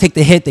could not take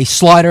the hit. They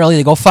slide early.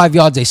 They go 5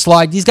 yards. They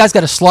slide. These guys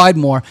got to slide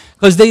more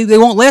because they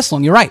won't last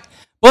long. You're right.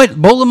 But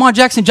both Lamar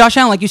Jackson, Josh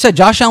Allen, like you said,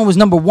 Josh Allen was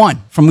number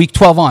 1 from week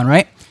 12 on,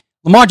 right?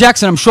 Lamar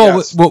Jackson, I'm sure,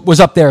 was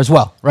up there as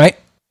well, right?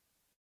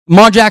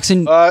 Lamar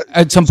Jackson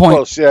at some point.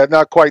 Close, yeah,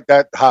 not quite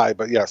that high,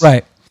 but yes.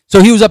 Right.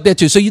 So he was up there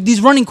too. So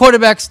these running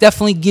quarterbacks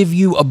definitely give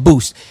you a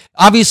boost.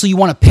 Obviously, you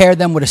want to pair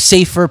them with a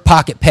safer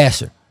pocket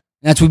passer.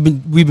 And that's what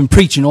we've been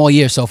preaching all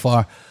year so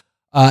far.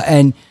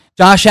 And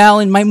Josh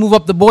Allen might move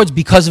up the boards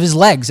because of his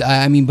legs.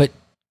 But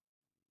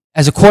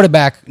as a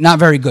quarterback, not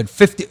very good.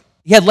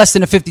 He had less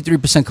than a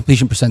 53%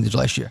 completion percentage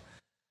last year.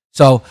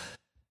 So,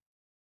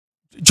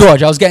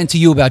 George, I was getting to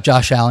you about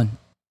Josh Allen.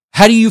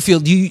 How do you feel?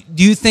 Do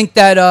you think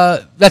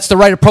that that's the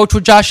right approach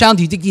with Josh Allen?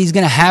 Do you think he's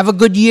going to have a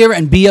good year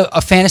and be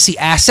a fantasy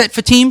asset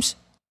for teams?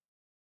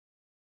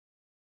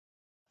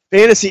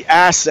 Fantasy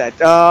asset.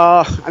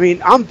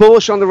 I'm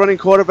bullish on the running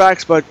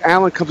quarterbacks, but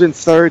Allen comes in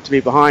third to me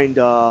behind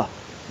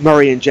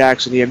Murray and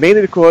Jackson here,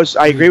 mainly because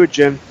I agree with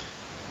Jim.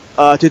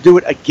 To do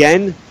it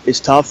again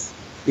is tough.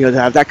 To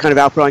have that kind of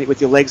output on you with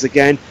your legs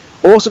again.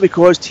 Also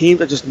because teams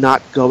are just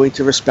not going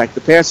to respect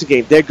the passing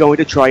game. They're going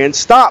to try and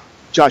stop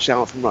Josh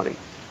Allen from running.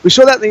 We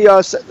saw that in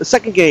the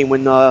second game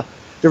when the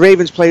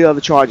Ravens played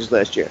the Chargers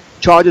last year.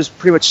 Chargers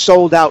pretty much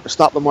sold out to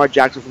stop Lamar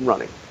Jackson from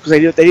running because they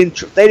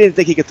didn't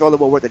think he could throw the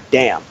ball worth a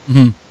damn.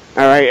 Mm-hmm.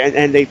 All right,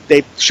 and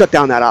they shut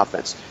down that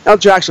offense. Now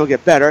Jackson will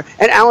get better,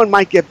 and Allen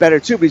might get better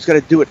too, but he's got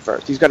to do it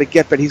first. He's got to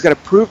get better. He's got to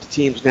prove to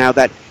teams now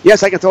that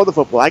yes, I can throw the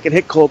football. I can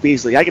hit Cole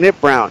Beasley. I can hit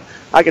Brown.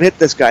 I can hit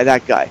this guy,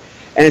 that guy.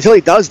 And until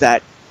he does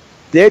that,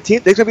 they're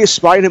going to be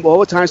aspiring him all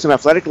the time. Some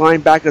athletic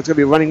linebacker that's going to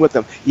be running with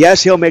them.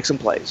 Yes, he'll make some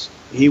plays.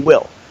 He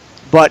will.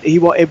 But it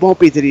won't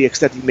be to the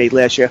extent he made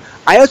last year.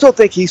 I also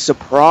think he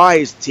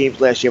surprised teams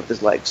last year with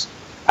his legs.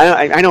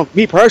 I know,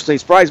 me personally,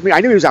 surprised me.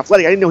 I knew he was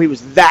athletic. I didn't know he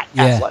was that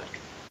athletic,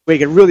 where he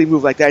can really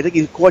move like that. I think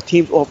he caught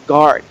teams off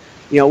guard.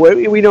 We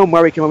know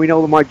Murray can run. We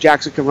know Lamar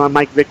Jackson can run.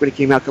 Mike Vick, when he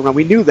came out, can run.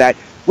 We knew that.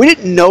 We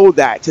didn't know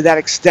that to that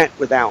extent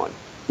with Allen.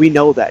 We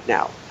know that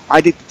now.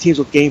 I think the teams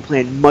will game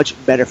plan much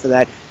better for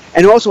that.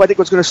 And also, I think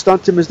what's going to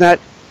stunt him is that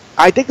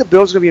I think the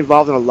Bills are going to be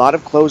involved in a lot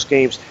of close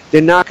games.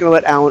 They're not going to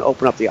let Allen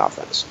open up the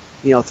offense.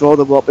 Throw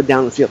the ball up and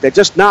down the field. They're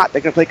just not.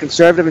 They're going to play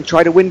conservative and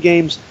try to win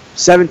games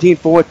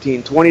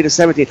 17-14,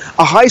 20-17.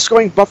 A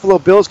high-scoring Buffalo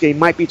Bills game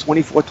might be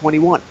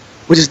 24-21,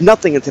 which is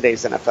nothing in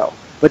today's NFL.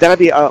 But that would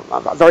be a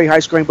very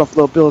high-scoring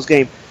Buffalo Bills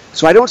game.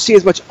 So I don't see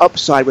as much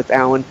upside with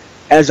Allen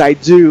as I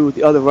do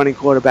the other running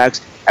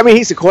quarterbacks.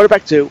 He's a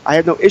quarterback too. I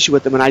have no issue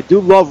with them, and I do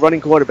love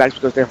running quarterbacks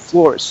because their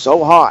floor is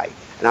so high.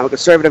 And I'm a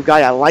conservative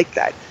guy. I like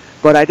that.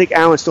 But I think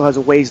Allen still has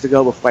a ways to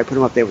go before I put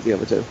him up there with the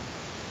other two.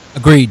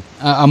 Agreed.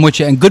 I'm with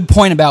you. And good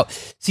point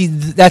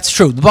that's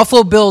true. The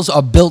Buffalo Bills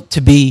are built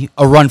to be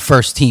a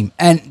run-first team,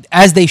 and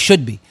as they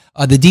should be.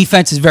 The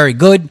defense is very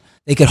good.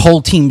 They could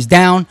hold teams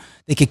down.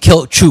 They could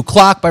chew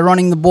clock by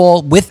running the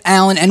ball with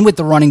Allen and with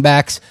the running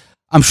backs.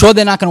 I'm sure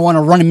they're not going to want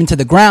to run him into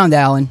the ground,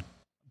 Allen,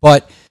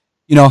 but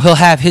he'll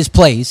have his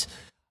plays.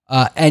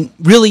 And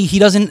really, he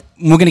doesn't.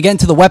 We're going to get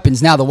into the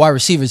weapons now, the wide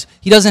receivers.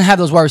 He doesn't have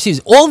those wide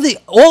receivers.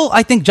 All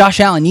I think Josh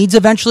Allen needs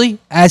eventually,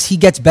 as he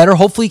gets better,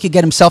 hopefully he could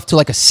get himself to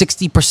like a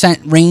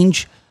 60%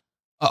 range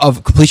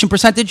of completion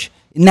percentage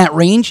in that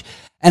range.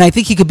 And I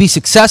think he could be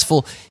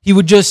successful. He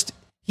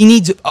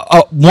needs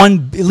at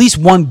least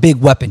one big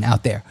weapon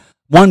out there.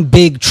 One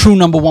big true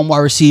number one wide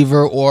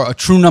receiver, or a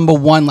true number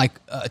one like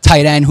a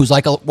tight end who's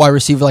like a wide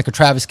receiver, like a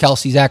Travis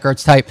Kelce, Zach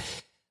Ertz type.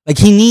 Like,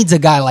 he needs a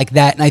guy like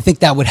that, and I think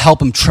that would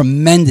help him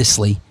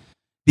tremendously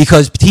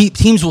because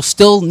teams will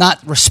still not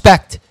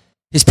respect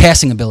his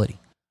passing ability.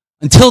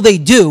 Until they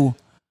do,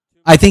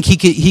 I think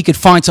he could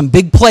find some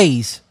big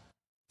plays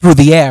through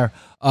the air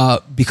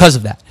because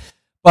of that.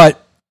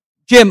 But,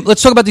 Jim,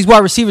 let's talk about these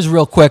wide receivers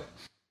real quick.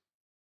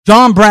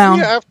 John Brown.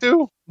 We have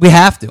to?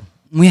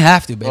 We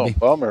have to, baby.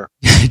 Oh, bummer.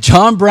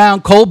 John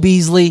Brown, Cole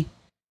Beasley,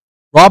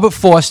 Robert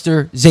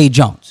Foster, Zay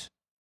Jones.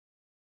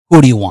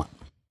 Who do you want?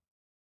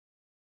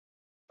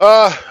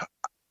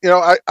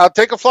 I'll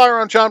take a flyer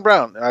on John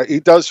Brown. He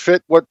does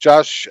fit what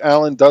Josh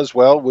Allen does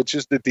well, which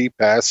is the deep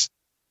pass,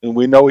 and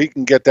we know he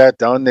can get that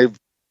done. They've,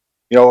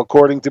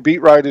 according to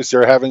beat writers,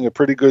 they're having a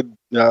pretty good,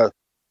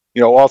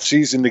 off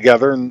season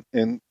together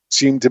and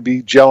seem to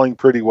be gelling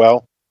pretty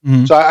well.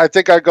 Mm-hmm. So I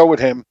think I go with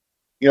him.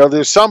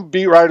 There's some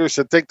beat writers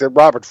that think that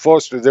Robert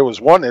Foster. There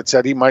was one that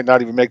said he might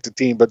not even make the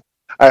team, but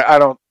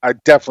I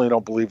definitely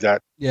don't believe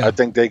that. Yeah. I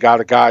think they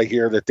got a guy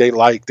here that they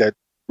like that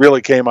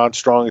really came on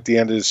strong at the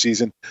end of the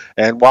season.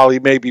 And while he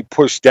may be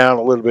pushed down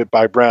a little bit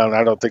by Brown,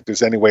 I don't think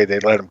there's any way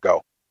they'd let him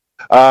go.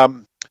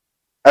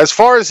 As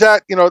far as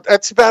that,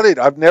 that's about it.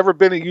 I've never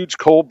been a huge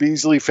Cole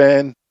Beasley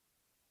fan.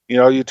 You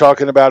know, you're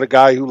talking about a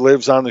guy who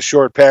lives on the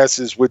short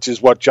passes, which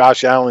is what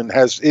Josh Allen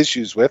has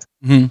issues with.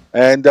 Mm-hmm.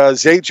 And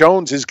Zay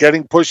Jones is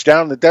getting pushed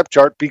down the depth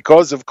chart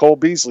because of Cole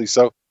Beasley.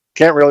 So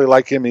can't really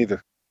like him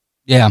either.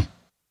 Yeah,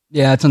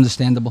 it's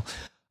understandable.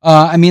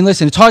 I mean,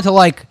 listen, it's hard to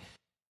like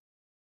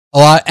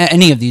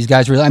any of these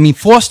guys, really. I mean,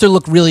 Foster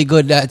looked really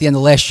good at the end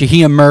of last year.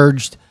 He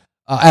emerged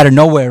out of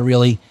nowhere,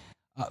 really.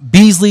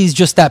 Beasley's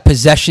just that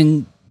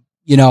possession,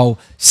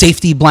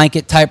 safety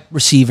blanket type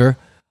receiver.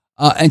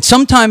 And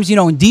sometimes,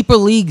 in deeper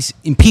leagues,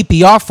 in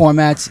PPR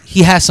formats,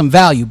 he has some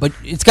value, but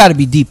it's got to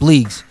be deep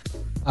leagues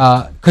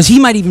because he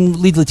might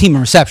even lead the team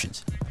in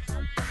receptions.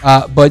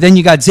 But then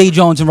you got Zay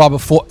Jones and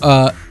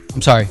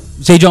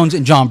Zay Jones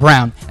and John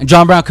Brown, and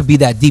John Brown could be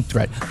that deep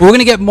threat. But we're going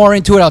to get more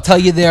into it. I'll tell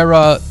you their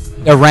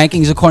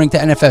rankings according to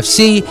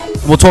NFFC.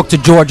 We'll talk to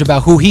George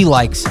about who he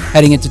likes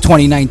heading into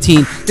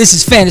 2019. This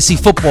is Fantasy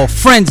Football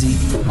Frenzy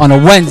on a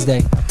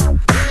Wednesday.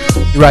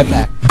 Be right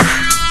back.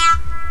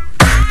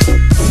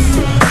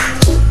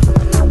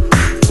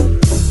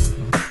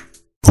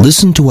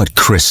 Listen to what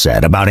Chris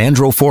said about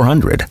Andro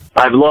 400.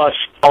 I've lost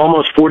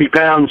almost 40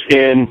 pounds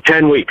in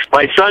 10 weeks.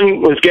 My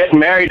son was getting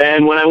married,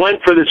 and when I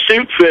went for the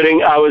suit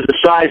fitting, I was a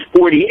size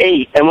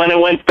 48. And when I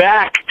went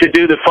back to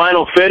do the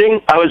final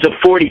fitting, I was a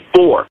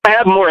 44. I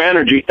have more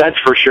energy, that's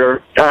for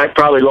sure. I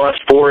probably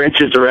lost 4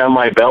 inches around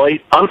my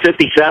belly. I'm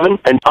 57,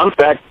 and I'm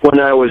back when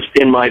I was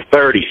in my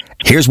 30s.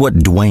 Here's what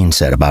Dwayne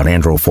said about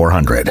Andro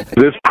 400.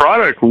 This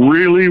product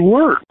really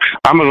works.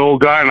 I'm an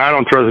old guy, and I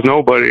don't trust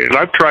nobody. And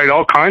I've tried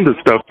all kinds of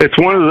stuff. It's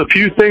one of the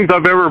few things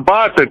I've ever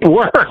bought that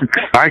works.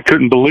 I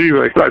couldn't believe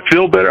it. I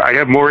feel better. I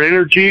have more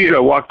energy. I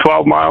walk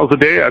 12 miles a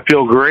day. I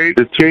feel great.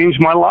 It's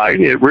changed my life.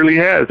 It really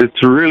has.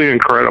 It's really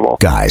incredible.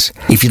 Guys,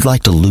 if you'd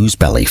like to lose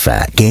belly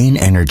fat, gain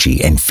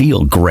energy, and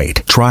feel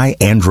great, try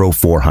Andro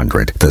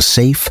 400, the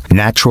safe,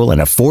 natural,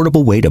 and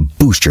affordable way to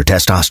boost your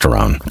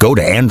testosterone. Go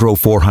to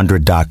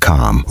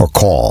andro400.com or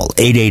call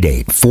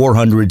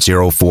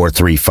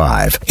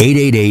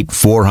 888-400-0435.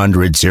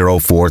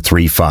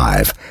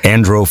 888-400-0435.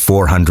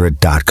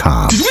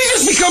 andro400.com. Did we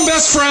just become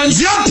best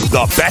friends? Yep!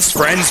 The best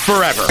friends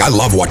forever. I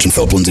love watching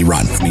Philip Lindsay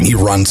run. I mean, he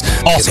runs.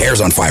 His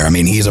hair's on fire. I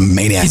mean, he's a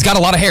maniac. He's got a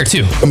lot of hair,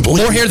 too.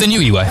 More hair than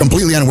you, Eli.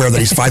 Completely unaware that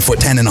he's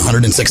 5'10" and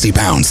 160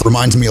 pounds.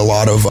 Reminds me a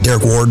lot of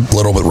Derek Ward, a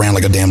little bit ran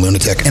like a damn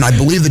lunatic. And I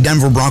believe the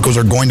Denver Broncos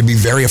are going to be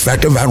very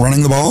effective at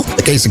running the ball.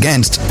 The case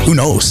against, who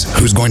knows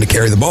who's going to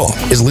carry the ball?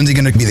 Is Lindsay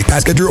going to be the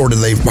pass catcher, or do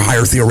they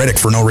hire Theo Riddick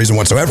for no reason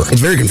whatsoever? It's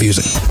very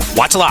confusing.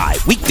 Watch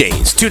live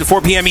weekdays 2 to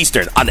 4 p.m.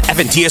 Eastern on the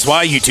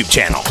FNTSY YouTube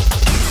channel.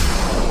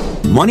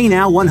 Money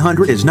Now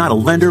 100 is not a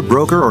lender,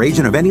 broker, or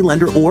agent of any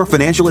lender or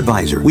financial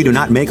advisor. We do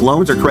not make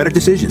loans or credit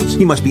decisions.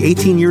 You must be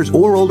 18 years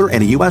or older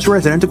and a U.S.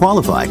 resident to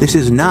qualify. This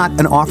is not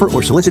an offer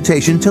or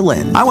solicitation to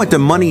lend. I went to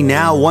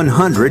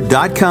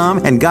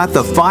MoneyNow100.com and got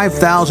the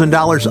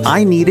 $5,000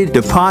 I needed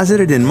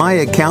deposited in my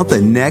account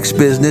the next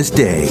business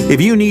day.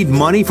 If you need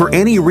money for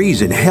any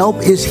reason, help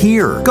is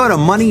here. Go to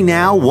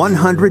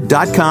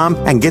MoneyNow100.com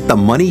and get the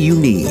money you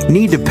need.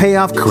 Need to pay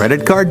off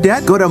credit card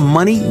debt? Go to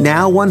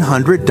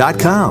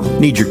MoneyNow100.com.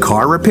 Need your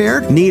car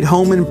repaired? Need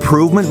home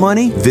improvement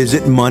money?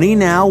 Visit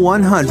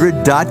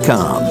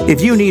MoneyNow100.com.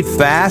 If you need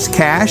fast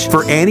cash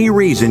for any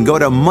reason, go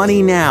to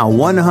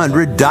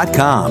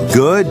MoneyNow100.com.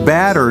 Good,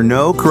 bad, or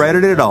no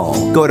credit at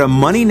all. Go to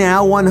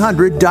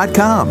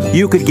MoneyNow100.com.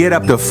 You could get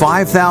up to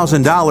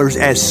 $5,000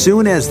 as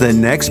soon as the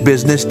next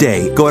business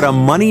day. Go to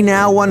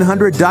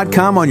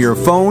MoneyNow100.com on your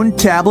phone,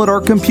 tablet,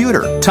 or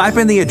computer. Type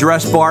in the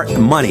address bar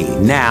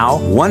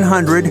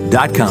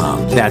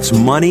MoneyNow100.com. That's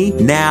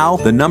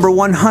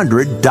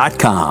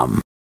MoneyNow100.com.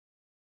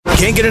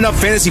 Can't get enough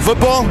fantasy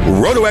football?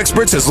 Roto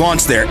Experts has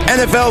launched their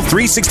NFL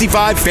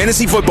 365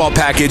 Fantasy Football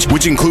Package,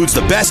 which includes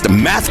the best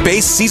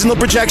math-based seasonal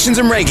projections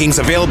and rankings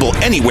available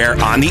anywhere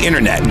on the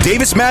internet.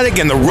 Davis Maddock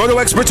and the Roto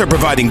Experts are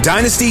providing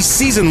Dynasty,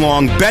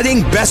 season-long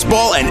betting, best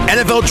ball, and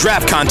NFL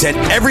draft content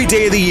every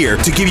day of the year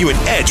to give you an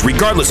edge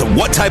regardless of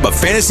what type of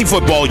fantasy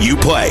football you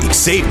play.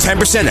 Save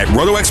 10% at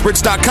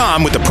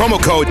RotoExperts.com with the promo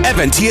code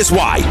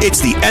FNTSY. It's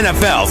the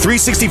NFL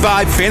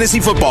 365 Fantasy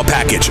Football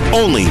Package,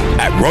 only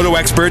at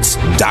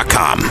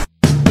RotoExperts.com.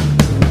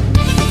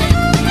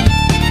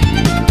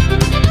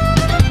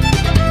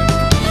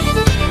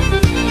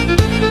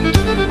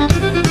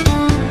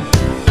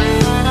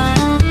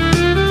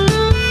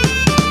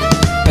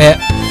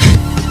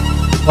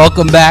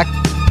 Welcome back,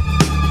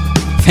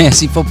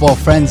 Fantasy Football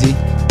Frenzy.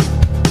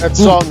 That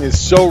song is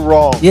so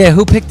wrong. Yeah,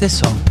 who picked this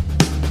song?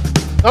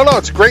 No,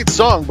 it's a great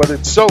song, but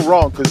it's so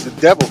wrong because the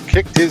devil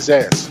kicked his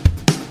ass.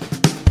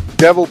 The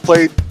devil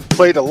played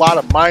a lot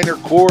of minor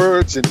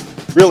chords and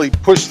really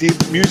pushed the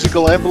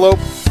musical envelope.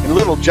 And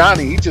Little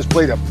Johnny, he just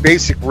played a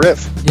basic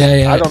riff.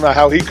 Yeah. I don't know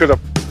how he could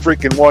have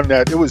freaking won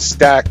that. It was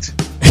stacked.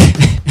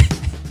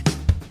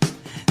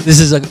 This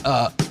is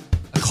a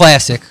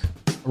classic,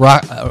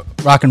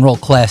 rock and roll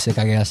classic,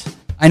 I guess.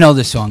 I know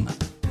this song.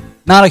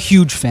 Not a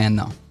huge fan,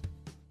 though.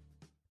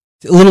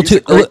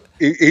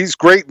 He's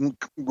great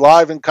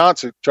live in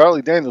concert.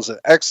 Charlie Daniels, an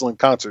excellent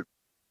concert.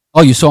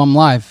 Oh, you saw him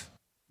live?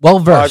 Well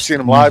versed. I've seen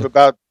him live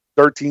about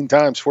 13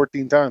 times,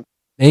 14 times.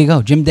 There you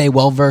go. Jim Day,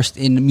 well-versed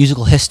in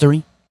musical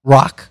history,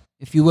 rock,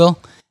 if you will.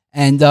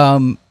 And,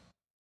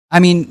 I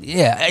mean,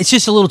 yeah, it's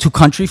just a little too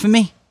country for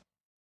me.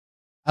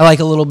 I like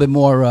a little bit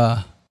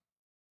more,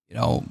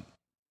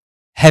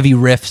 heavy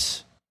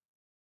riffs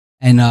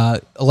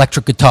and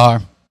electric guitar.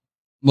 I'm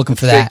looking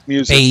for Fake that.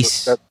 music,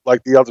 Bass.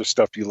 like the other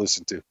stuff you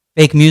listen to.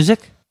 Fake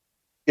music?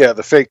 Yeah,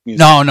 the fake music.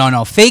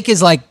 No. Fake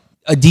is like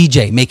a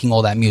DJ making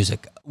all that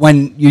music.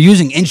 When you're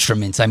using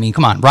instruments, I mean,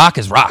 come on, rock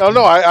is rock.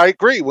 No, I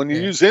agree. When you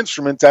use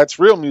instruments, that's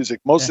real music.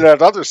 Most of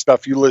that other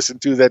stuff you listen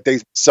to that they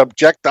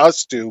subject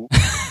us to,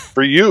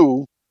 for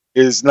you,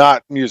 is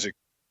not music.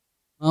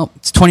 Well,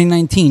 it's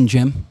 2019,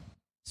 Jim.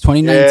 It's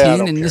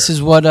 2019, and this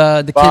is what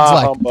the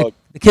kids like.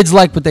 The kids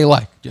like what they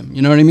like, Jim.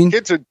 You know what I mean?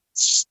 Kids are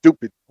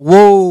stupid.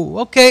 Whoa,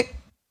 okay.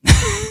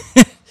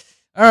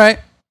 All right,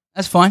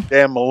 that's fine.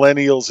 Damn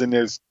millennials and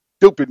their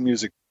stupid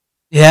music.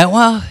 Yeah,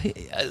 well,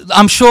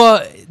 I'm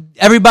sure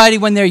everybody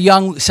when they're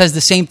young says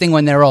the same thing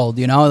when they're old,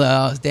 you know,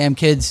 the damn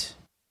kids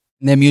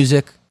and their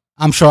music.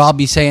 I'm sure I'll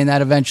be saying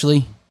that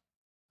eventually.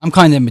 I'm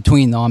kind of in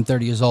between, though. I'm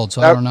 30 years old,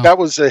 so I don't know. That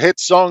was a hit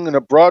song in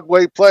a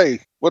Broadway play.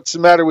 What's the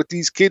matter with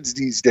these kids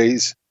these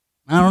days?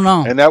 I don't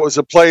know. And that was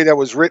a play that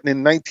was written in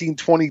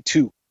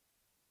 1922.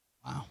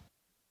 Wow.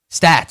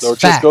 Stats, So it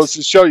facts. just goes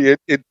to show you,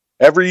 it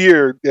every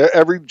year,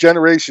 every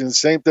generation,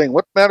 same thing.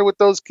 What's the matter with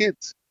those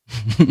kids?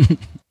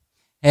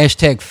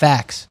 Hashtag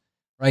facts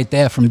right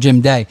there from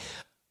Jim Day.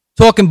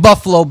 Talking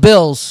Buffalo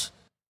Bills,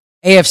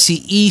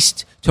 AFC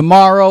East.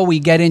 Tomorrow we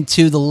get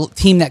into the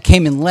team that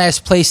came in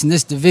last place in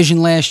this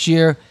division last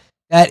year.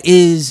 That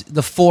is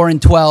the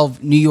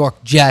 4-12 New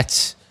York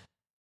Jets.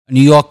 A New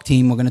York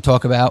team we're going to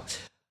talk about.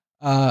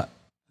 It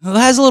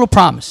has a little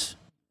promise.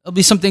 There'll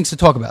be some things to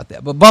talk about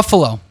there. But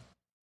Buffalo,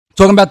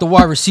 talking about the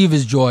wide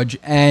receivers, George,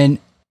 and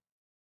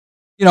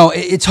you know,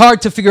 it's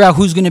hard to figure out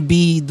who's going to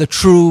be the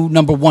true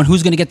number one,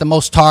 who's going to get the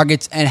most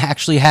targets and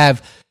actually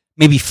have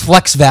maybe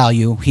flex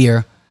value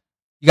here.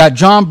 You got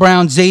John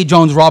Brown, Zay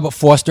Jones, Robert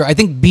Foster. I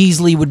think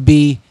Beasley would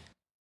be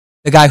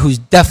the guy who's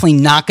definitely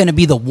not going to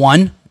be the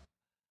one.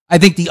 I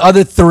think the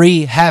other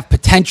three have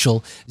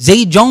potential.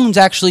 Zay Jones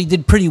actually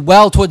did pretty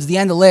well towards the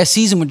end of last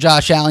season with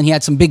Josh Allen. He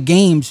had some big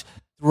games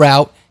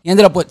throughout. He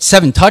ended up with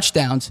 7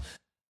 touchdowns.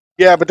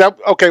 Yeah, but that,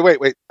 okay, wait.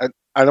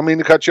 I don't mean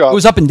to cut you off. It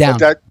was up and down.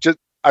 But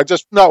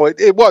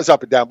it was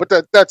up and down, but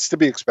that's to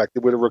be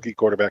expected with a rookie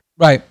quarterback.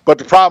 Right. But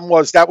the problem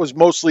was that was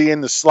mostly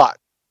in the slot.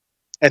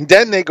 And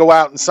then they go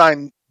out and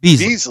sign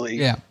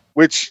Beasley,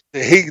 which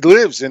he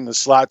lives in the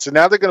slot. So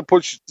now they're going to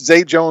push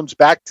Zay Jones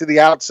back to the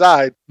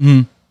outside.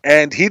 Mm-hmm.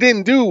 And he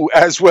didn't do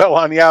as well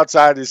on the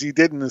outside as he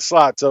did in the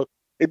slot. So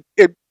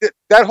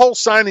that whole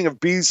signing of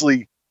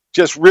Beasley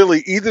just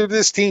really, either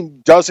this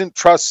team doesn't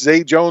trust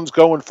Zay Jones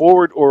going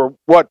forward or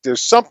what,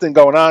 there's something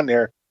going on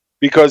there.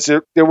 Because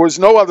there was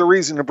no other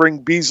reason to bring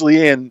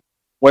Beasley in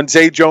when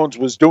Zay Jones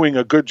was doing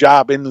a good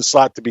job in the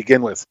slot to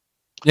begin with.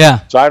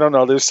 Yeah. So I don't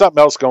know. There's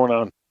something else going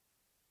on.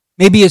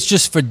 Maybe it's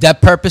just for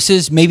depth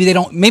purposes. Maybe they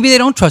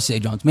don't trust Zay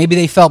Jones. Maybe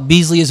they felt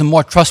Beasley is a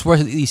more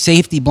trustworthy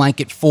safety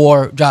blanket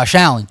for Josh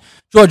Allen.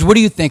 George, what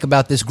do you think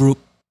about this group?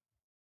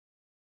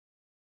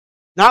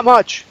 Not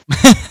much.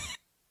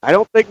 I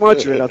don't think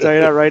much of it. I'll tell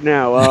you that right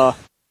now.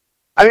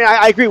 I mean,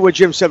 I agree with what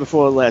Jim said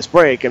before the last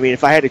break. I mean,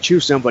 if I had to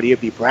choose somebody, it'd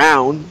be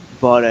Brown,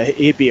 but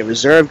he'd be a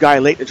reserve guy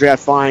late in the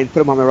draft. Fine, put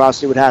him on the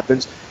roster, see what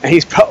happens. And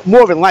he's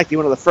more than likely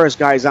one of the first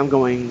guys I'm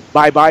going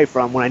bye-bye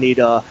from when I need,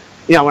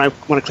 when I want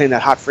to claim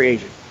that hot free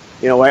agent.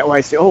 You know, where I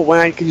say, when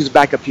I can use a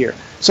backup here,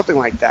 something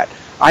like that.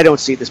 I don't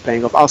see this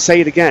paying off. I'll say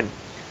it again.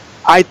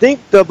 I think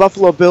the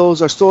Buffalo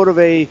Bills are sort of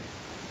a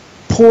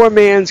poor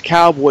man's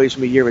Cowboys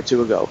from a year or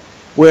two ago,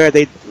 where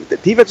the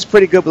defense is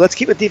pretty good, but let's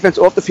keep the defense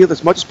off the field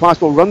as much as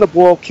possible, run the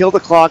ball, kill the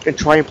clock, and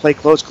try and play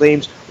close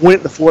games, win it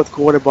in the fourth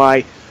quarter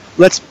by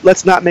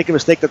let's not make a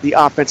mistake that the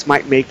offense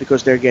might make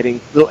because they're getting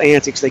little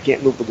antics, they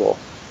can't move the ball.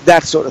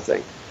 That sort of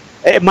thing.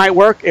 It might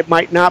work, it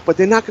might not, but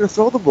they're not going to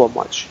throw the ball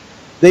much.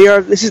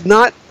 This is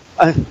not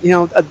at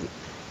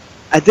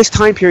this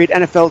time period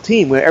NFL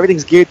team where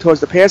everything's geared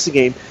towards the passing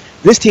game.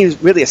 This team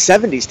is really a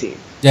 70s team.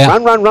 Yeah.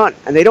 Run.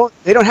 And they don't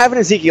have an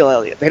Ezekiel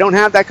Elliott. They don't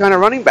have that kind of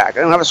running back.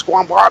 They don't have a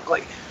Saquon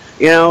Barkley.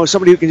 You know,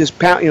 somebody who can just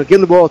pound, give them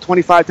the ball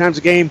 25 times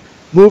a game,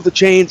 move the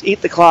chains,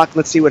 eat the clock,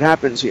 let's see what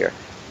happens here.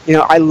 You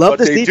know, I love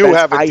this defense. But they do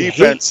have a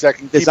defense that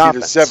can keep you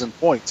to 7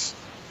 points.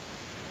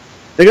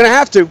 They're going to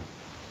have to.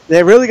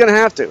 They're really going to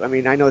have to. I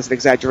mean, I know it's an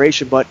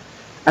exaggeration, but,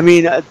 I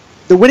mean,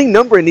 the winning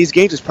number in these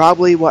games is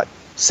probably,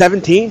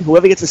 17?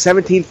 Whoever gets the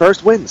 17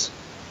 first wins.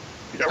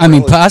 I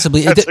mean,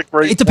 possibly.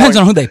 It depends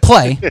on who they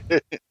play.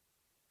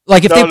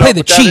 Like, if they play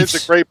the Chiefs. That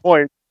is a great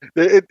point.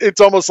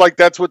 It's almost like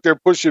that's what they're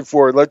pushing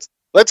for. Let's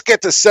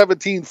get to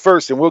 17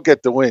 first, and we'll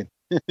get the win.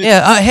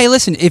 Yeah. Hey,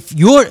 listen. If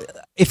you're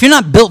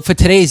not built for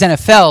today's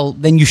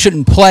NFL, then you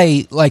shouldn't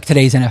play like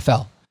today's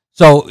NFL.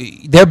 So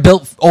they're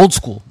built old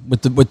school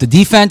with the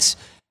defense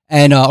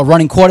and a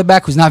running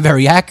quarterback who's not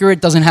very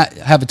accurate, doesn't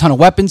have a ton of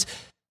weapons.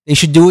 They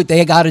should do what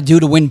they got to do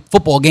to win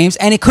football games,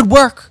 and it could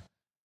work.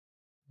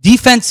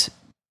 Defense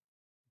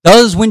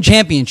does win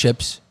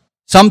championships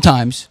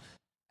sometimes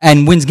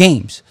and wins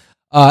games.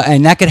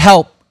 and that could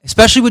help,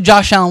 especially with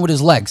Josh Allen with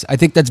his legs. I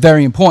think that's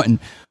very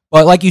important.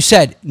 But like you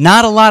said,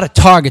 not a lot of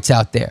targets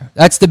out there.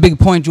 That's the big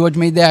point George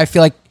made there. I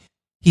feel like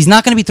he's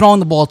not going to be throwing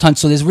the ball a ton,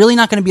 so there's really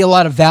not going to be a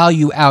lot of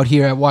value out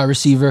here at wide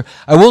receiver.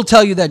 I will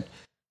tell you that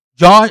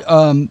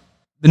the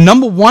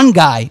number one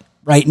guy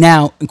right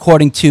now,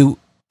 according to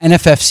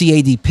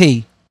NFFC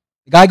ADP,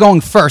 the guy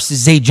going first is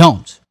Zay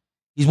Jones.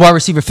 He's wide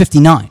receiver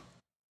 59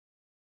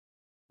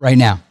 right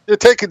now. They're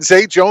taking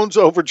Zay Jones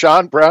over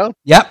John Brown?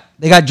 Yep.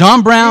 They got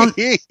John Brown.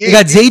 They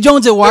got Zay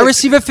Jones at wide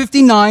receiver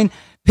 59,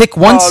 pick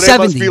 170. Oh,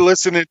 they must be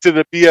listening to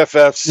the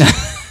BFFs.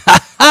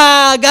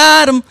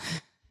 Got him.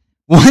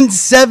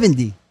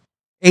 170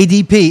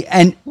 ADP.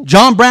 And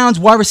John Brown's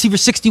wide receiver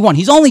 61.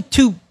 He's only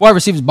 2 wide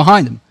receivers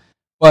behind him,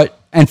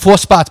 and 4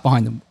 spots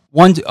behind him.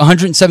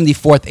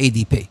 174th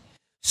ADP.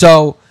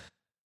 So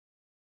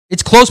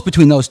it's close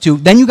between those two.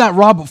 Then you got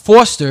Robert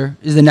Foster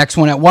is the next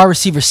one at wide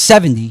receiver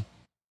 70,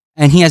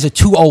 and he has a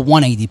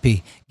 201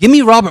 ADP. Give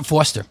me Robert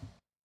Foster.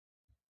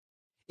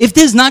 If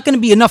there's not going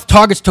to be enough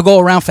targets to go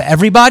around for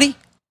everybody,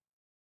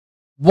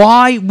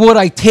 why would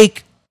I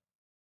take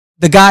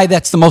the guy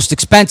that's the most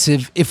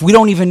expensive if we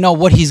don't even know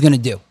what he's going to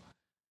do?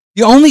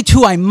 The only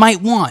 2 I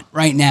might want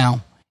right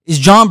now is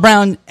John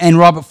Brown and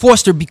Robert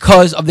Foster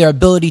because of their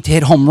ability to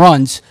hit home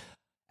runs.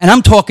 And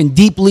I'm talking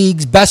deep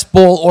leagues, best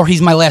ball, or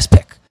he's my last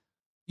pick.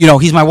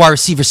 He's my wide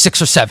receiver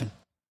 6 or 7.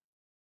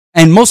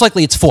 And most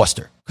likely it's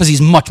Foster because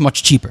he's much,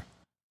 much cheaper.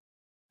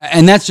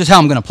 And that's just how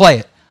I'm going to play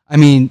it. I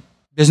mean,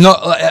 there's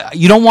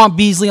you don't want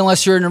Beasley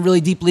unless you're in a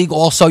really deep league.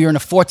 Also, you're in a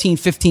 14,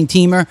 15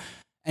 teamer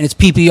and it's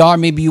PPR.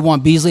 Maybe you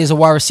want Beasley as a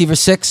wide receiver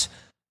 6.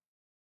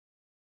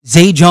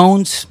 Zay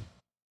Jones,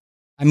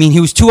 I mean, he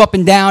was 2 up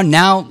and down.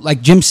 Now,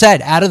 like Jim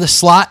said, out of the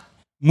slot,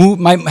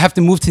 might have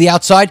to move to the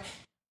outside.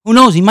 Who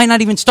knows? He might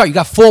not even start. You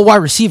got 4 wide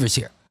receivers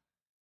here.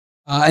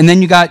 And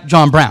then you got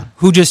John Brown,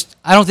 who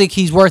I don't think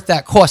he's worth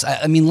that cost.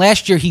 I mean,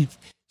 last year he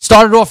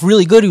started off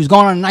really good. He was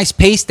going on a nice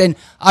pace. Then,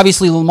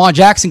 obviously, Lamar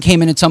Jackson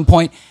came in at some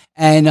point,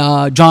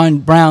 and John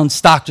Brown's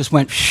stock just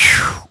went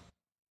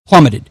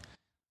plummeted.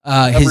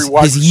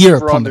 His year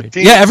plummeted.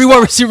 Yeah, every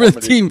wide receiver on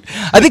the team.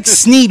 I think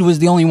Snead was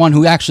the only one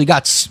who actually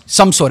got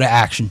some sort of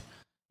action,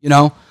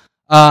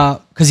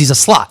 because he's a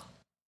slot.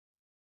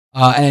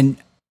 And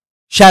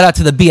shout out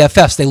to the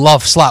BFFs. They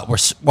love slot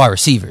wide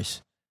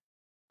receivers.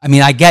 I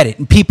mean, I get it.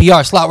 In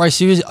PPR, slot wide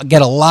receivers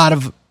get a lot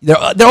of...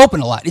 They're open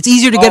a lot. It's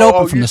easier to get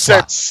open from the slot.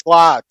 You said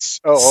slots.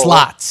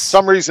 Slots. For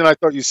some reason, I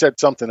thought you said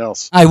something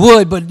else. I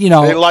would, but, They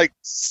like...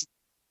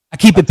 I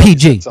keep it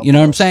PG. You know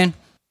what I'm saying?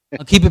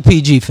 I'll keep it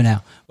PG for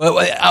now.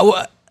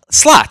 But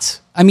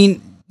slots. I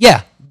mean,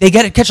 yeah, they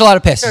catch a lot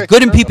of passes.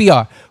 Good in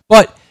PPR.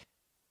 But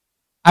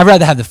I'd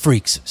rather have the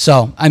freaks.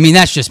 So, I mean,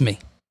 that's just me.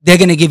 They're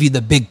going to give you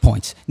the big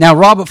points. Now,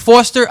 Robert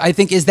Foster, I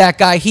think, is that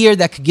guy here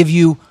that could give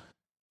you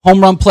home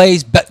run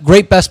plays,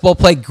 great best ball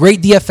play,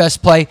 great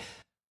DFS play,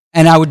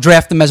 and I would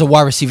draft him as a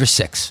wide receiver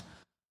 6.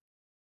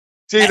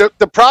 See,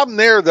 the problem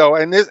there, though,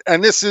 and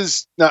this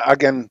is,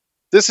 again,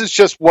 this is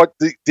just what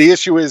the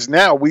issue is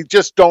now. We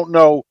just don't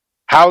know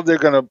how they're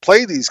going to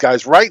play these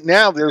guys. Right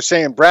now, they're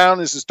saying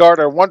Brown is the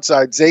starter on one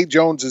side, Zay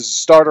Jones is the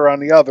starter on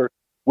the other,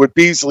 with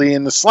Beasley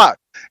in the slot.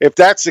 If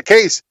that's the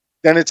case,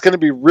 then it's going to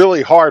be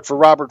really hard for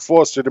Robert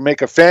Foster to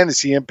make a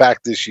fantasy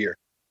impact this year.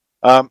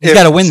 He's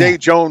got to win. Zay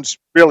Jones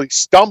really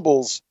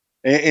stumbles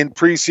in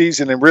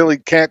preseason and really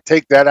can't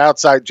take that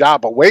outside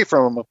job away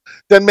from him,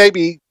 then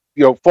maybe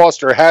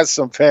Foster has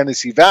some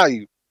fantasy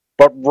value.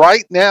 But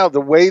right now,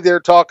 the way they're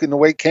talking, the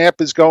way camp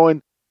is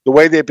going, the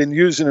way they've been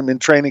using him in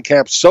training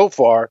camp so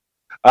far,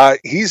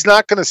 he's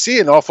not going to see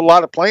an awful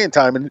lot of playing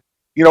time. And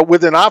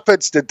with an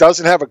offense that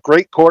doesn't have a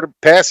great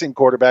passing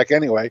quarterback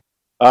anyway,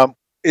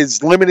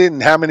 is limited in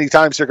how many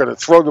times they're going to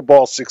throw the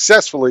ball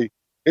successfully.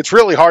 It's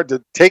really hard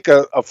to take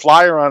a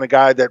flyer on a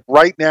guy that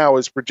right now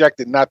is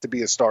projected not to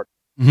be a starter.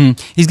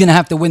 Mm-hmm. He's going to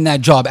have to win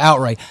that job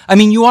outright. I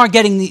mean, you are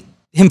getting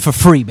him for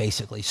free,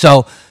 basically.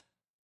 So,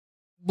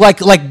 like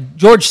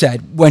George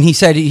said, when he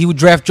said he would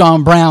draft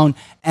John Brown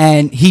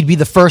and he'd be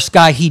the first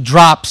guy he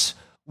drops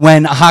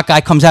when a hot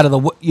guy comes out of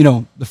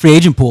the free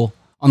agent pool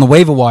on the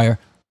waiver wire,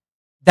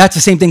 that's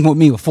the same thing with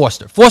me with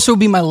Foster. Foster would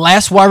be my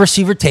last wide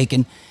receiver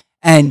taken,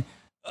 and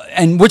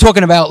we're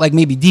talking about like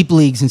maybe deep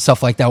leagues and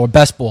stuff like that, or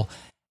best ball.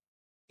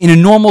 In a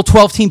normal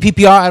 12-team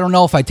PPR, I don't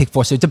know if I take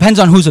Foster. It depends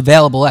on who's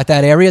available at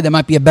that area. There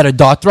might be a better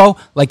dart throw,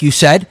 like you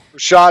said.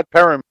 Rashad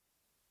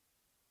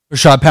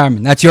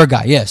Perriman, that's your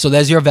guy, yeah. So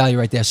there's your value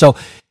right there. So,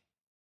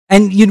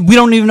 and we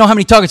don't even know how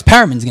many targets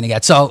Perriman's going to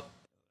get. So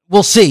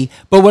we'll see.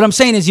 But what I'm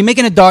saying is, you're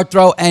making a dart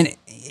throw, and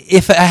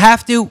if I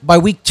have to, by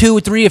week 2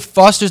 or 3, if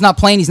Foster's not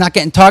playing, he's not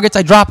getting targets,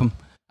 I drop him.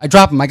 I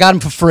got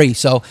him for free,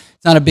 so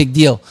it's not a big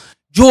deal.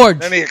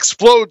 George. And he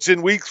explodes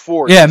in week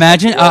 4. Yeah,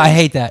 imagine. I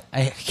hate that.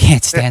 I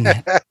can't stand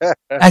that.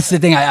 That's the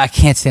thing I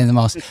can't stand the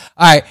most.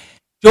 All right,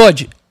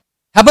 George,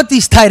 how about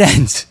these tight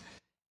ends?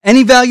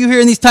 Any value here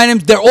in these tight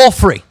ends? They're all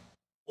free.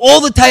 All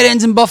the tight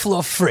ends in Buffalo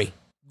are free.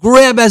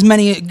 Grab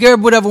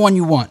whatever one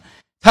you want.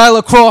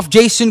 Tyler Kroft,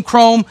 Jason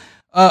Kroom,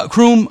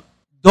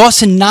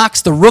 Dawson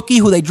Knox, the rookie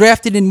who they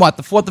drafted in the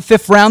 4th or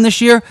 5th round this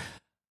year.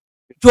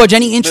 George,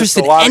 any interest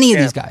in any of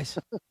these guys?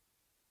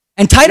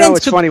 And tight ends.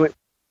 It's funny. Go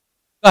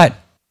ahead.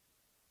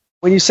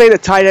 When you say the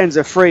tight ends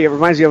are free, it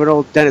reminds me of an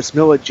old Dennis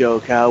Miller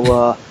joke.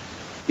 How,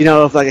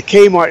 if like a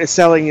Kmart is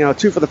selling,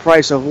 2 for the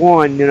price of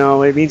 1,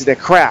 it means they're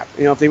crap.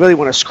 If they really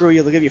want to screw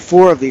you, they'll give you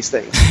 4 of these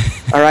things.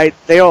 All right,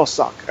 they all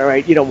suck. All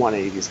right, you don't want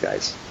any of these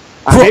guys.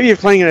 Maybe you're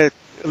playing in a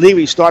league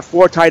where you start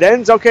 4 tight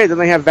ends. Okay, then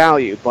they have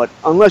value. But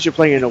unless you're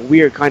playing in a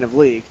weird kind of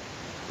league,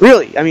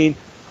 really, I mean,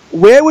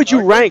 where would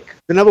you rank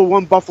the number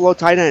 1 Buffalo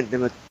tight end?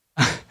 In the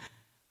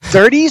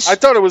 30s? I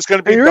thought it was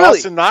going to be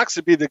Dawson Knox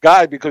to be the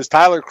guy because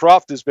Tyler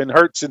Kroft has been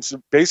hurt since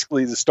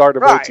basically the start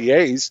of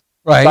OTAs.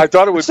 Right. So I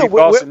thought it would be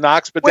Dawson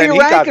Knox, but then he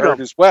got hurt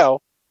as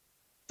well.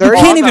 You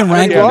can't even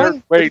rank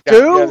them.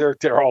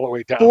 They're all the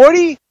way down.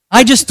 40?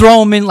 I just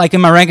throw them in, like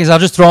in my rankings, I'll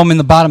just throw them in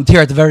the bottom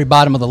tier at the very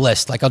bottom of the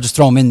list. Like, I'll just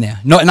throw them in there.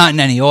 No, not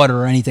in any order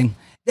or anything.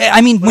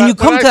 I mean, when you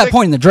come to that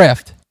point in the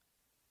draft.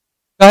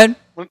 Go ahead.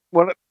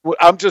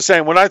 I'm just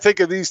saying, when I think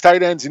of these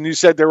tight ends and you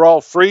said they're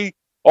all free,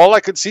 all I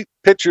could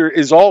picture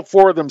is all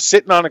 4 of them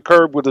sitting on a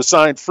curb with a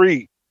sign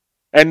free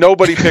and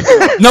nobody picking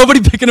them up.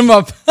 Nobody picking them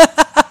up.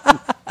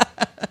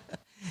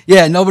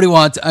 Yeah, nobody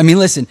wants. I mean,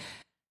 listen.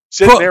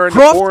 Sitting there in the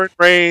pouring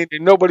rain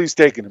and nobody's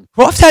taking them.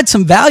 Kroft had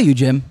some value,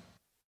 Jim,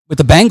 with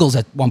the Bengals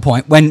at one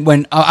point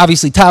when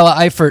obviously Tyler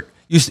Eifert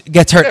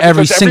gets hurt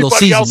every single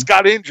season. Everybody else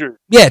got injured.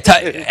 Yeah,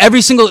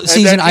 every single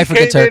season Eifert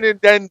gets hurt. And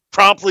then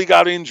promptly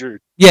got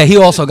injured. Yeah, he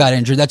also got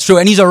injured. That's true.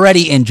 And he's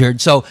already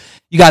injured. So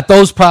you got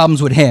those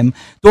problems with him.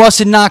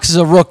 Dawson Knox is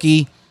a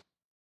rookie.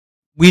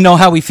 We know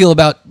how we feel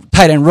about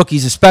tight end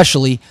rookies,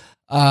 especially.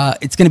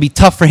 It's going to be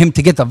tough for him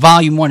to get the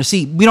volume we want to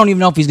see. We don't even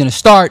know if he's going to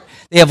start.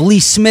 They have Lee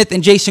Smith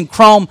and Jason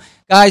Chrome,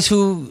 guys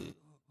who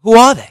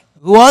are they?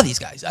 Who are these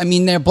guys? I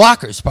mean, they're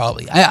blockers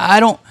probably.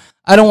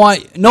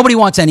 Nobody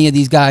wants any of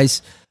these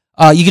guys.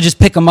 You could just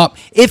pick them up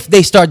if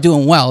they start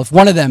doing well. If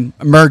one of them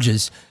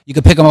emerges, you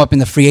could pick them up in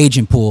the free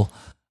agent pool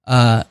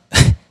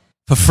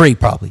for free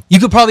probably. You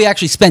could probably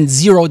actually spend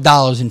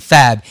 $0 in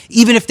fab,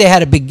 even if they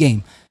had a big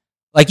game.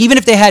 Like even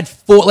if they had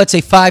 4, let's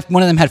say 5,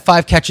 one of them had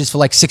 5 catches for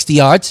like 60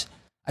 yards,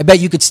 I bet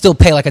you could still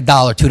pay like $1,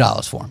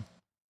 $2 for him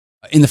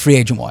in the free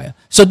agent wire.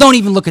 So don't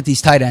even look at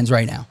these tight ends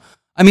right now.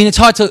 I mean, it's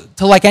hard to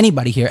like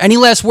anybody here. Any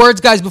last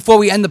words, guys, before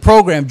we end the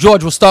program?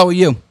 George, we'll start with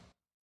you.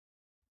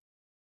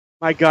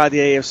 My God, the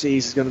AFC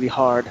East is going to be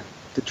hard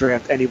to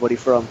draft anybody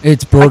from.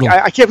 It's brutal.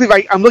 I can't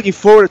believe I'm looking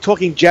forward to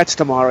talking Jets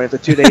tomorrow after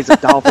 2 days of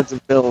Dolphins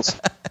and Bills.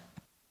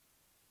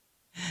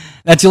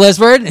 That's your last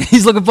word?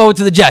 He's looking forward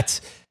to the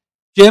Jets.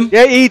 Jim?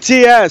 Yeah,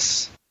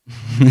 ETS.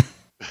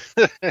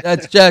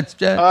 That's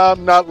Jets.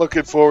 I'm not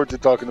looking forward to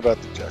talking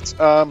about the Jets.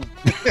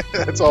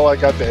 That's all I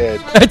got to add.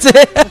 That's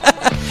it.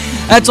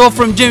 That's all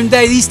from Jim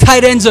Day. These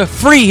tight ends are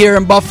free here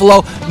in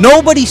Buffalo.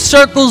 Nobody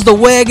circles the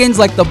wagons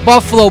like the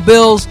Buffalo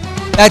Bills.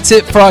 That's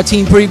it for our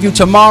team preview.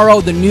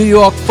 Tomorrow, the New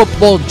York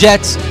Football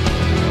Jets.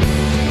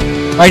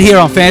 Right here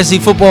on Fantasy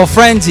Football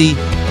Frenzy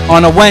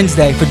on a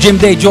Wednesday. For Jim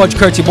Day, George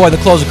Kurtz, your boy, the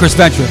closer, Chris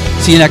Ventura.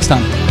 See you next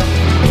time.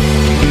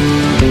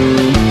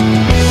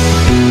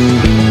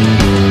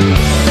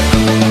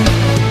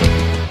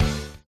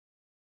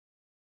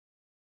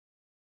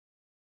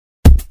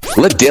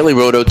 Let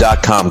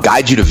DailyRoto.com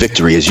guide you to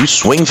victory as you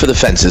swing for the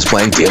fences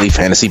playing daily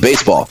fantasy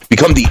baseball.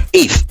 Become the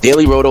 8th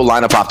Daily Roto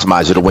lineup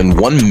optimizer to win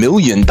 $1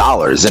 million in a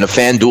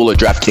FanDuel or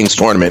DraftKings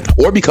tournament,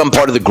 or become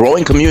part of the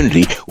growing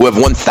community who have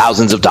won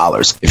thousands of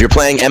dollars. If you're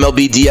playing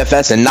MLB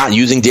DFS and not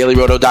using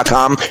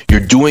DailyRoto.com,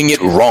 you're doing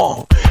it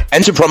wrong.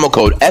 Enter promo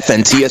code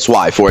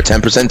FNTSY for a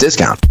 10%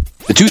 discount.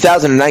 The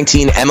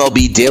 2019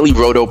 MLB Daily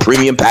Roto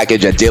Premium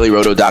Package at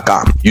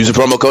DailyRoto.com. Use the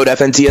promo code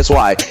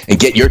FNTSY and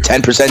get your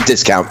 10%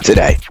 discount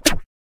today.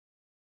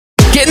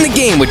 Get in the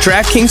game with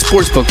DraftKings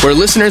Sportsbook, where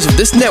listeners of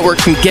this network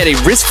can get a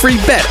risk-free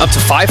bet up to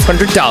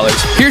 $500.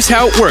 Here's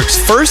how it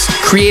works. First,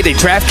 create a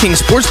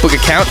DraftKings Sportsbook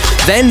account,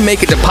 then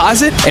make a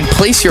deposit and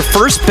place your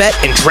first bet,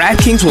 and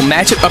DraftKings will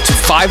match it up to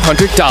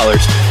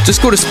 $500.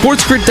 Just go to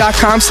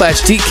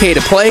sportsgrid.com/DK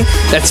to play.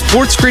 That's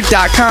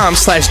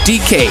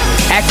sportsgrid.com/DK.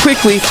 Act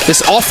quickly.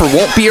 This offer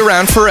won't be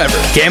around forever.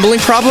 Gambling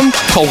problem?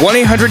 Call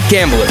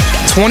 1-800-GAMBLER.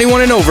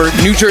 21 and over,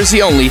 New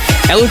Jersey only.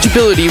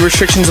 Eligibility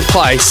restrictions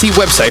apply. See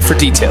website for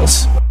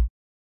details.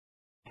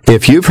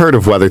 If you've heard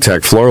of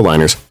WeatherTech floor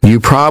liners, you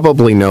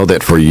probably know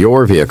that for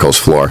your vehicle's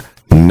floor,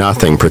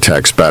 nothing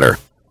protects better.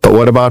 But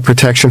what about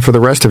protection for the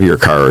rest of your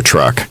car or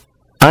truck?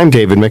 I'm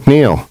David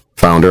McNeil,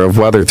 founder of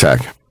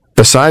WeatherTech.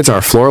 Besides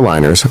our floor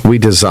liners, we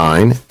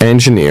design,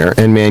 engineer,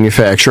 and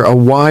manufacture a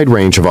wide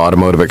range of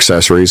automotive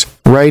accessories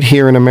right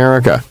here in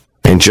America.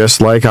 And just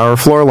like our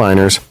floor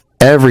liners,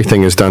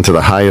 everything is done to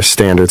the highest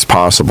standards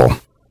possible.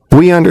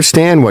 We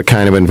understand what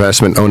kind of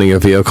investment owning a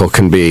vehicle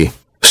can be,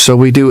 so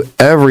we do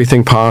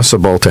everything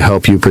possible to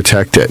help you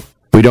protect it.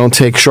 We don't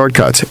take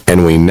shortcuts,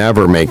 and we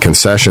never make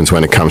concessions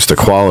when it comes to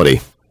quality.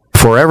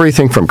 For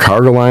everything from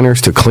cargo liners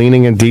to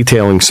cleaning and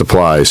detailing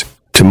supplies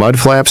to mud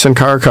flaps and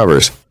car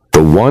covers,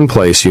 the one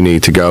place you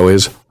need to go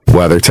is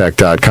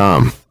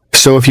WeatherTech.com.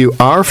 So if you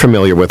are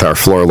familiar with our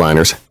floor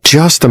liners,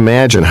 just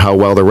imagine how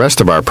well the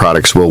rest of our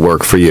products will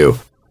work for you.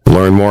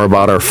 Learn more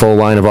about our full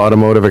line of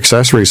automotive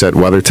accessories at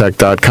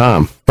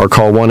WeatherTech.com or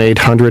call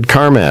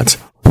 1-800-CarMats.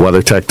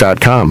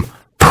 WeatherTech.com.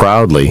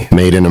 Proudly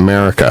made in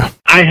America.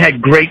 I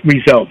had great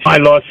results. I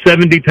lost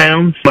 70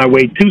 pounds. I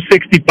weighed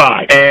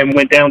 265 and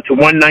went down to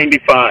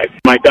 195.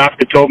 My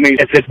doctor told me,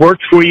 if it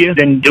works for you,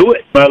 then do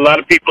it. A lot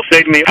of people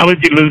say to me, how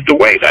did you lose the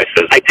weight? I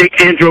said, I take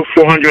Andro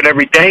 400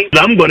 every day.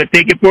 I'm going to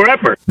take it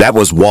forever. That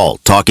was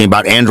Walt talking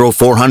about Andro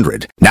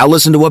 400. Now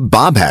listen to what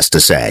Bob has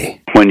to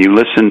say. When you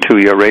listen to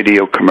your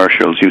radio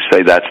commercials, you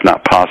say that's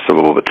not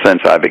possible, but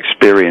since I've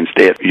experienced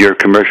it, your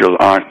commercials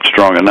aren't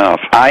strong enough.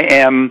 I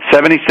am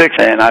 76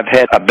 and I've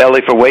had a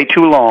belly for way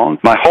too long.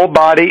 My whole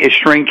body is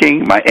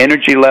shrinking. My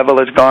energy level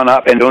has gone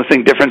up, and the only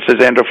thing difference is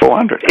Andro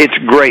 400. It's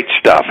great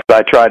stuff.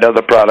 I tried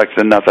other products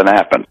and nothing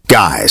happened.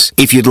 Guys,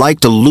 if you'd like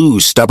to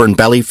lose stubborn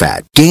belly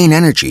fat, gain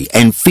energy,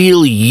 and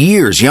feel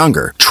years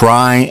younger,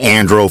 try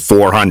Andro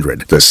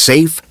 400, the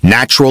safe,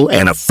 natural,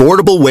 and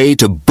affordable way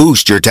to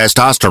boost your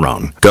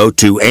testosterone. Go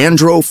to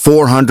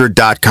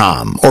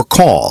andro400.com or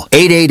call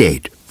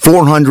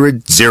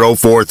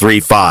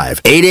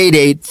 888-400-0435.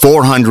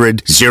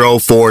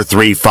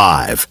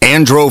 888-400-0435.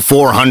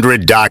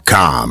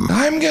 andro400.com.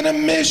 I'm gonna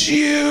miss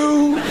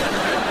you.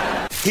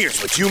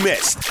 Here's what you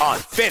missed on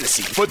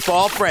Fantasy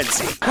Football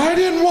Frenzy. I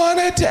didn't want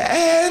it to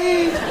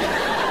end.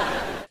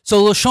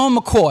 So LeSean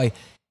McCoy,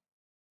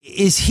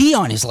 is he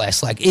on his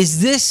last leg?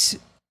 Is this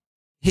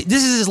is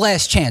his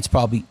last chance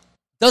probably?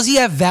 Does he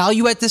have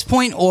value at this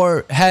point,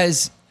 or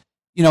has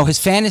his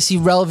fantasy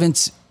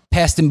relevance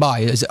passed him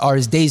by? Are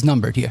his days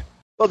numbered here?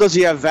 Well, does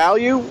he have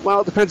value? Well,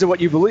 it depends on what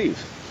you believe,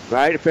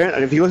 right?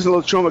 And if you listen to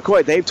LeSean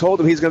McCoy, they've told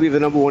him he's going to be the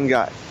number one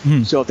guy.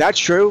 So if that's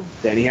true,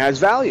 then he has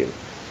value.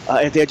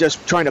 If they're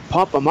just trying to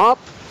pump him up,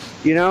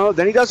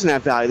 then he doesn't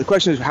have value. The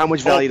question is, how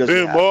much value does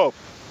he have?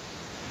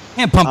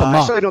 Can't pump him up.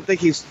 I certainly don't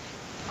think he's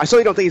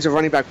a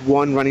running back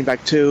 1, running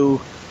back 2.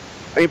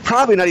 I mean,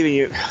 probably not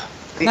even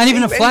Not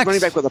even a flex.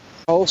 Running back with a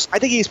pulse. I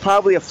think he's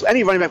probably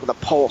any running back with a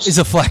pulse is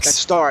a flex. That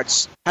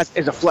starts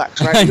is a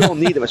flex, right? You don't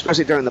need him,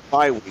 especially during the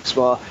bye weeks.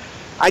 Well,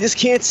 I just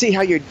can't see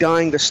how you're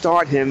dying to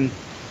start him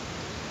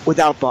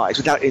without buys,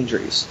 without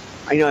injuries.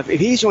 If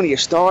he's one of your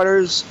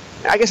starters,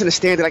 I guess in the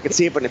standard I can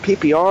see it, but in the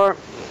PPR,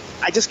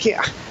 I just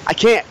can't. I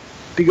can't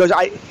because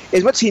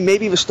as much as he may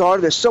be the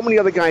starter, there's so many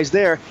other guys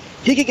there.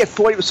 He could get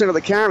 40% of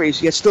the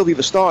carries, yet still be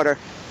the starter.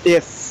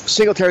 If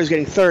Singletary's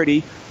getting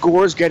 30,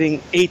 Gore's getting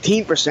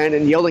 18%,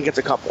 and Yeldon gets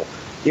a couple.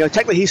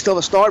 Technically he's still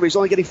the starter, but he's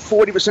only getting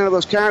 40% of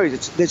those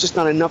carries. There's just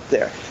not enough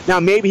there. Now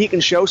maybe he can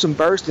show some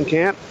burst in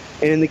camp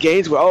and in the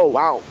games where, oh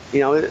wow,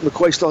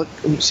 McCoy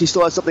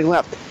still has something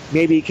left.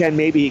 Maybe he can,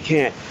 maybe he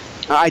can't.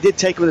 I did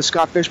take him in the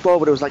Scott Fishbowl,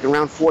 but it was like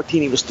around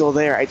 14. He was still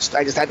there. I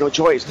just had no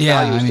choice. The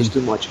value was just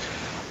too much.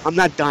 I'm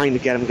not dying to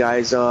get him,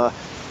 guys.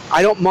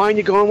 I don't mind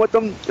you going with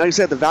them. Like I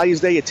said, the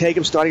value's there. You take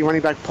him, starting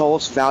running back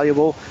pulse,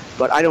 valuable.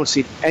 But I don't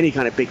see any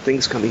kind of big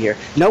things coming here.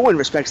 No one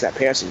respects that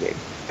passing game.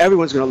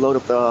 Everyone's going to load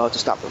up to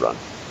stop the run.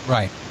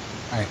 Right.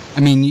 I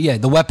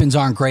mean, the weapons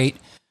aren't great.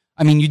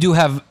 I mean, you do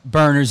have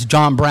burners.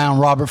 John Brown,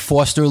 Robert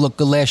Foster looked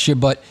good last year,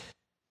 but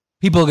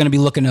people are going to be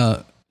looking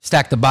to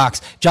stack the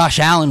box. Josh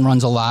Allen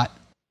runs a lot.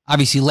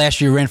 Obviously, last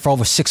year he ran for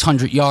over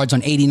 600 yards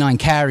on 89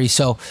 carries,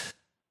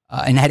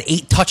 and had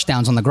 8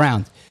 touchdowns on the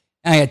ground.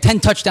 And he had 10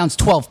 touchdowns,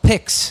 12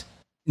 picks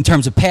in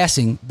terms of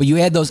passing, but you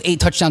add those 8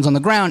 touchdowns on the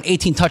ground,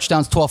 18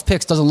 touchdowns, 12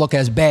 picks, doesn't look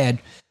as bad,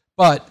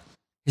 but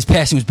his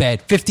passing was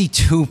bad.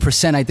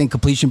 52%, I think,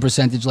 completion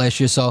percentage last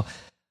year. So,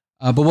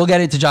 but we'll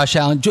get into Josh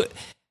Allen.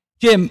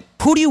 Jim,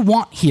 who do you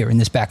want here in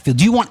this backfield?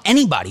 Do you want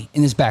anybody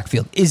in this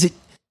backfield? Is it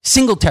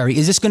Singletary?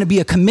 Is this going to be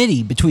a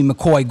committee between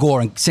McCoy,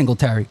 Gore, and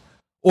Singletary?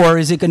 Or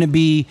is it going to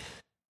be,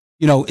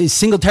 is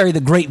Singletary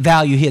the great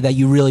value here that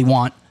you really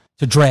want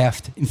to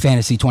draft in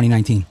fantasy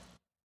 2019?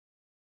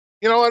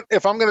 You know what?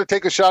 If I'm going to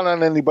take a shot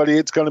on anybody,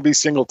 it's going to be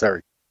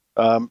Singletary.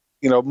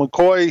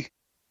 McCoy,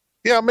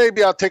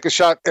 maybe I'll take a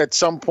shot at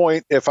some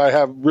point if I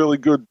have really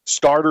good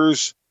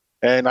starters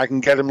and I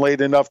can get him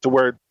late enough to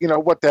where,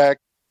 what the heck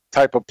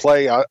type of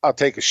play, I'll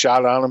take a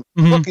shot on him.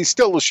 Mm-hmm. Look, he's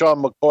still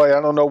LeSean McCoy.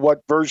 I don't know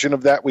what version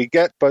of that we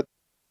get, but,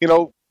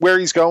 where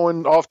he's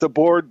going off the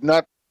board,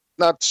 not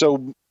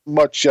so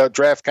much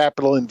draft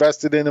capital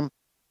invested in him.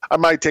 I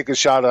might take a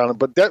shot on him,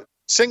 but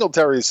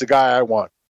Singletary is the guy I want.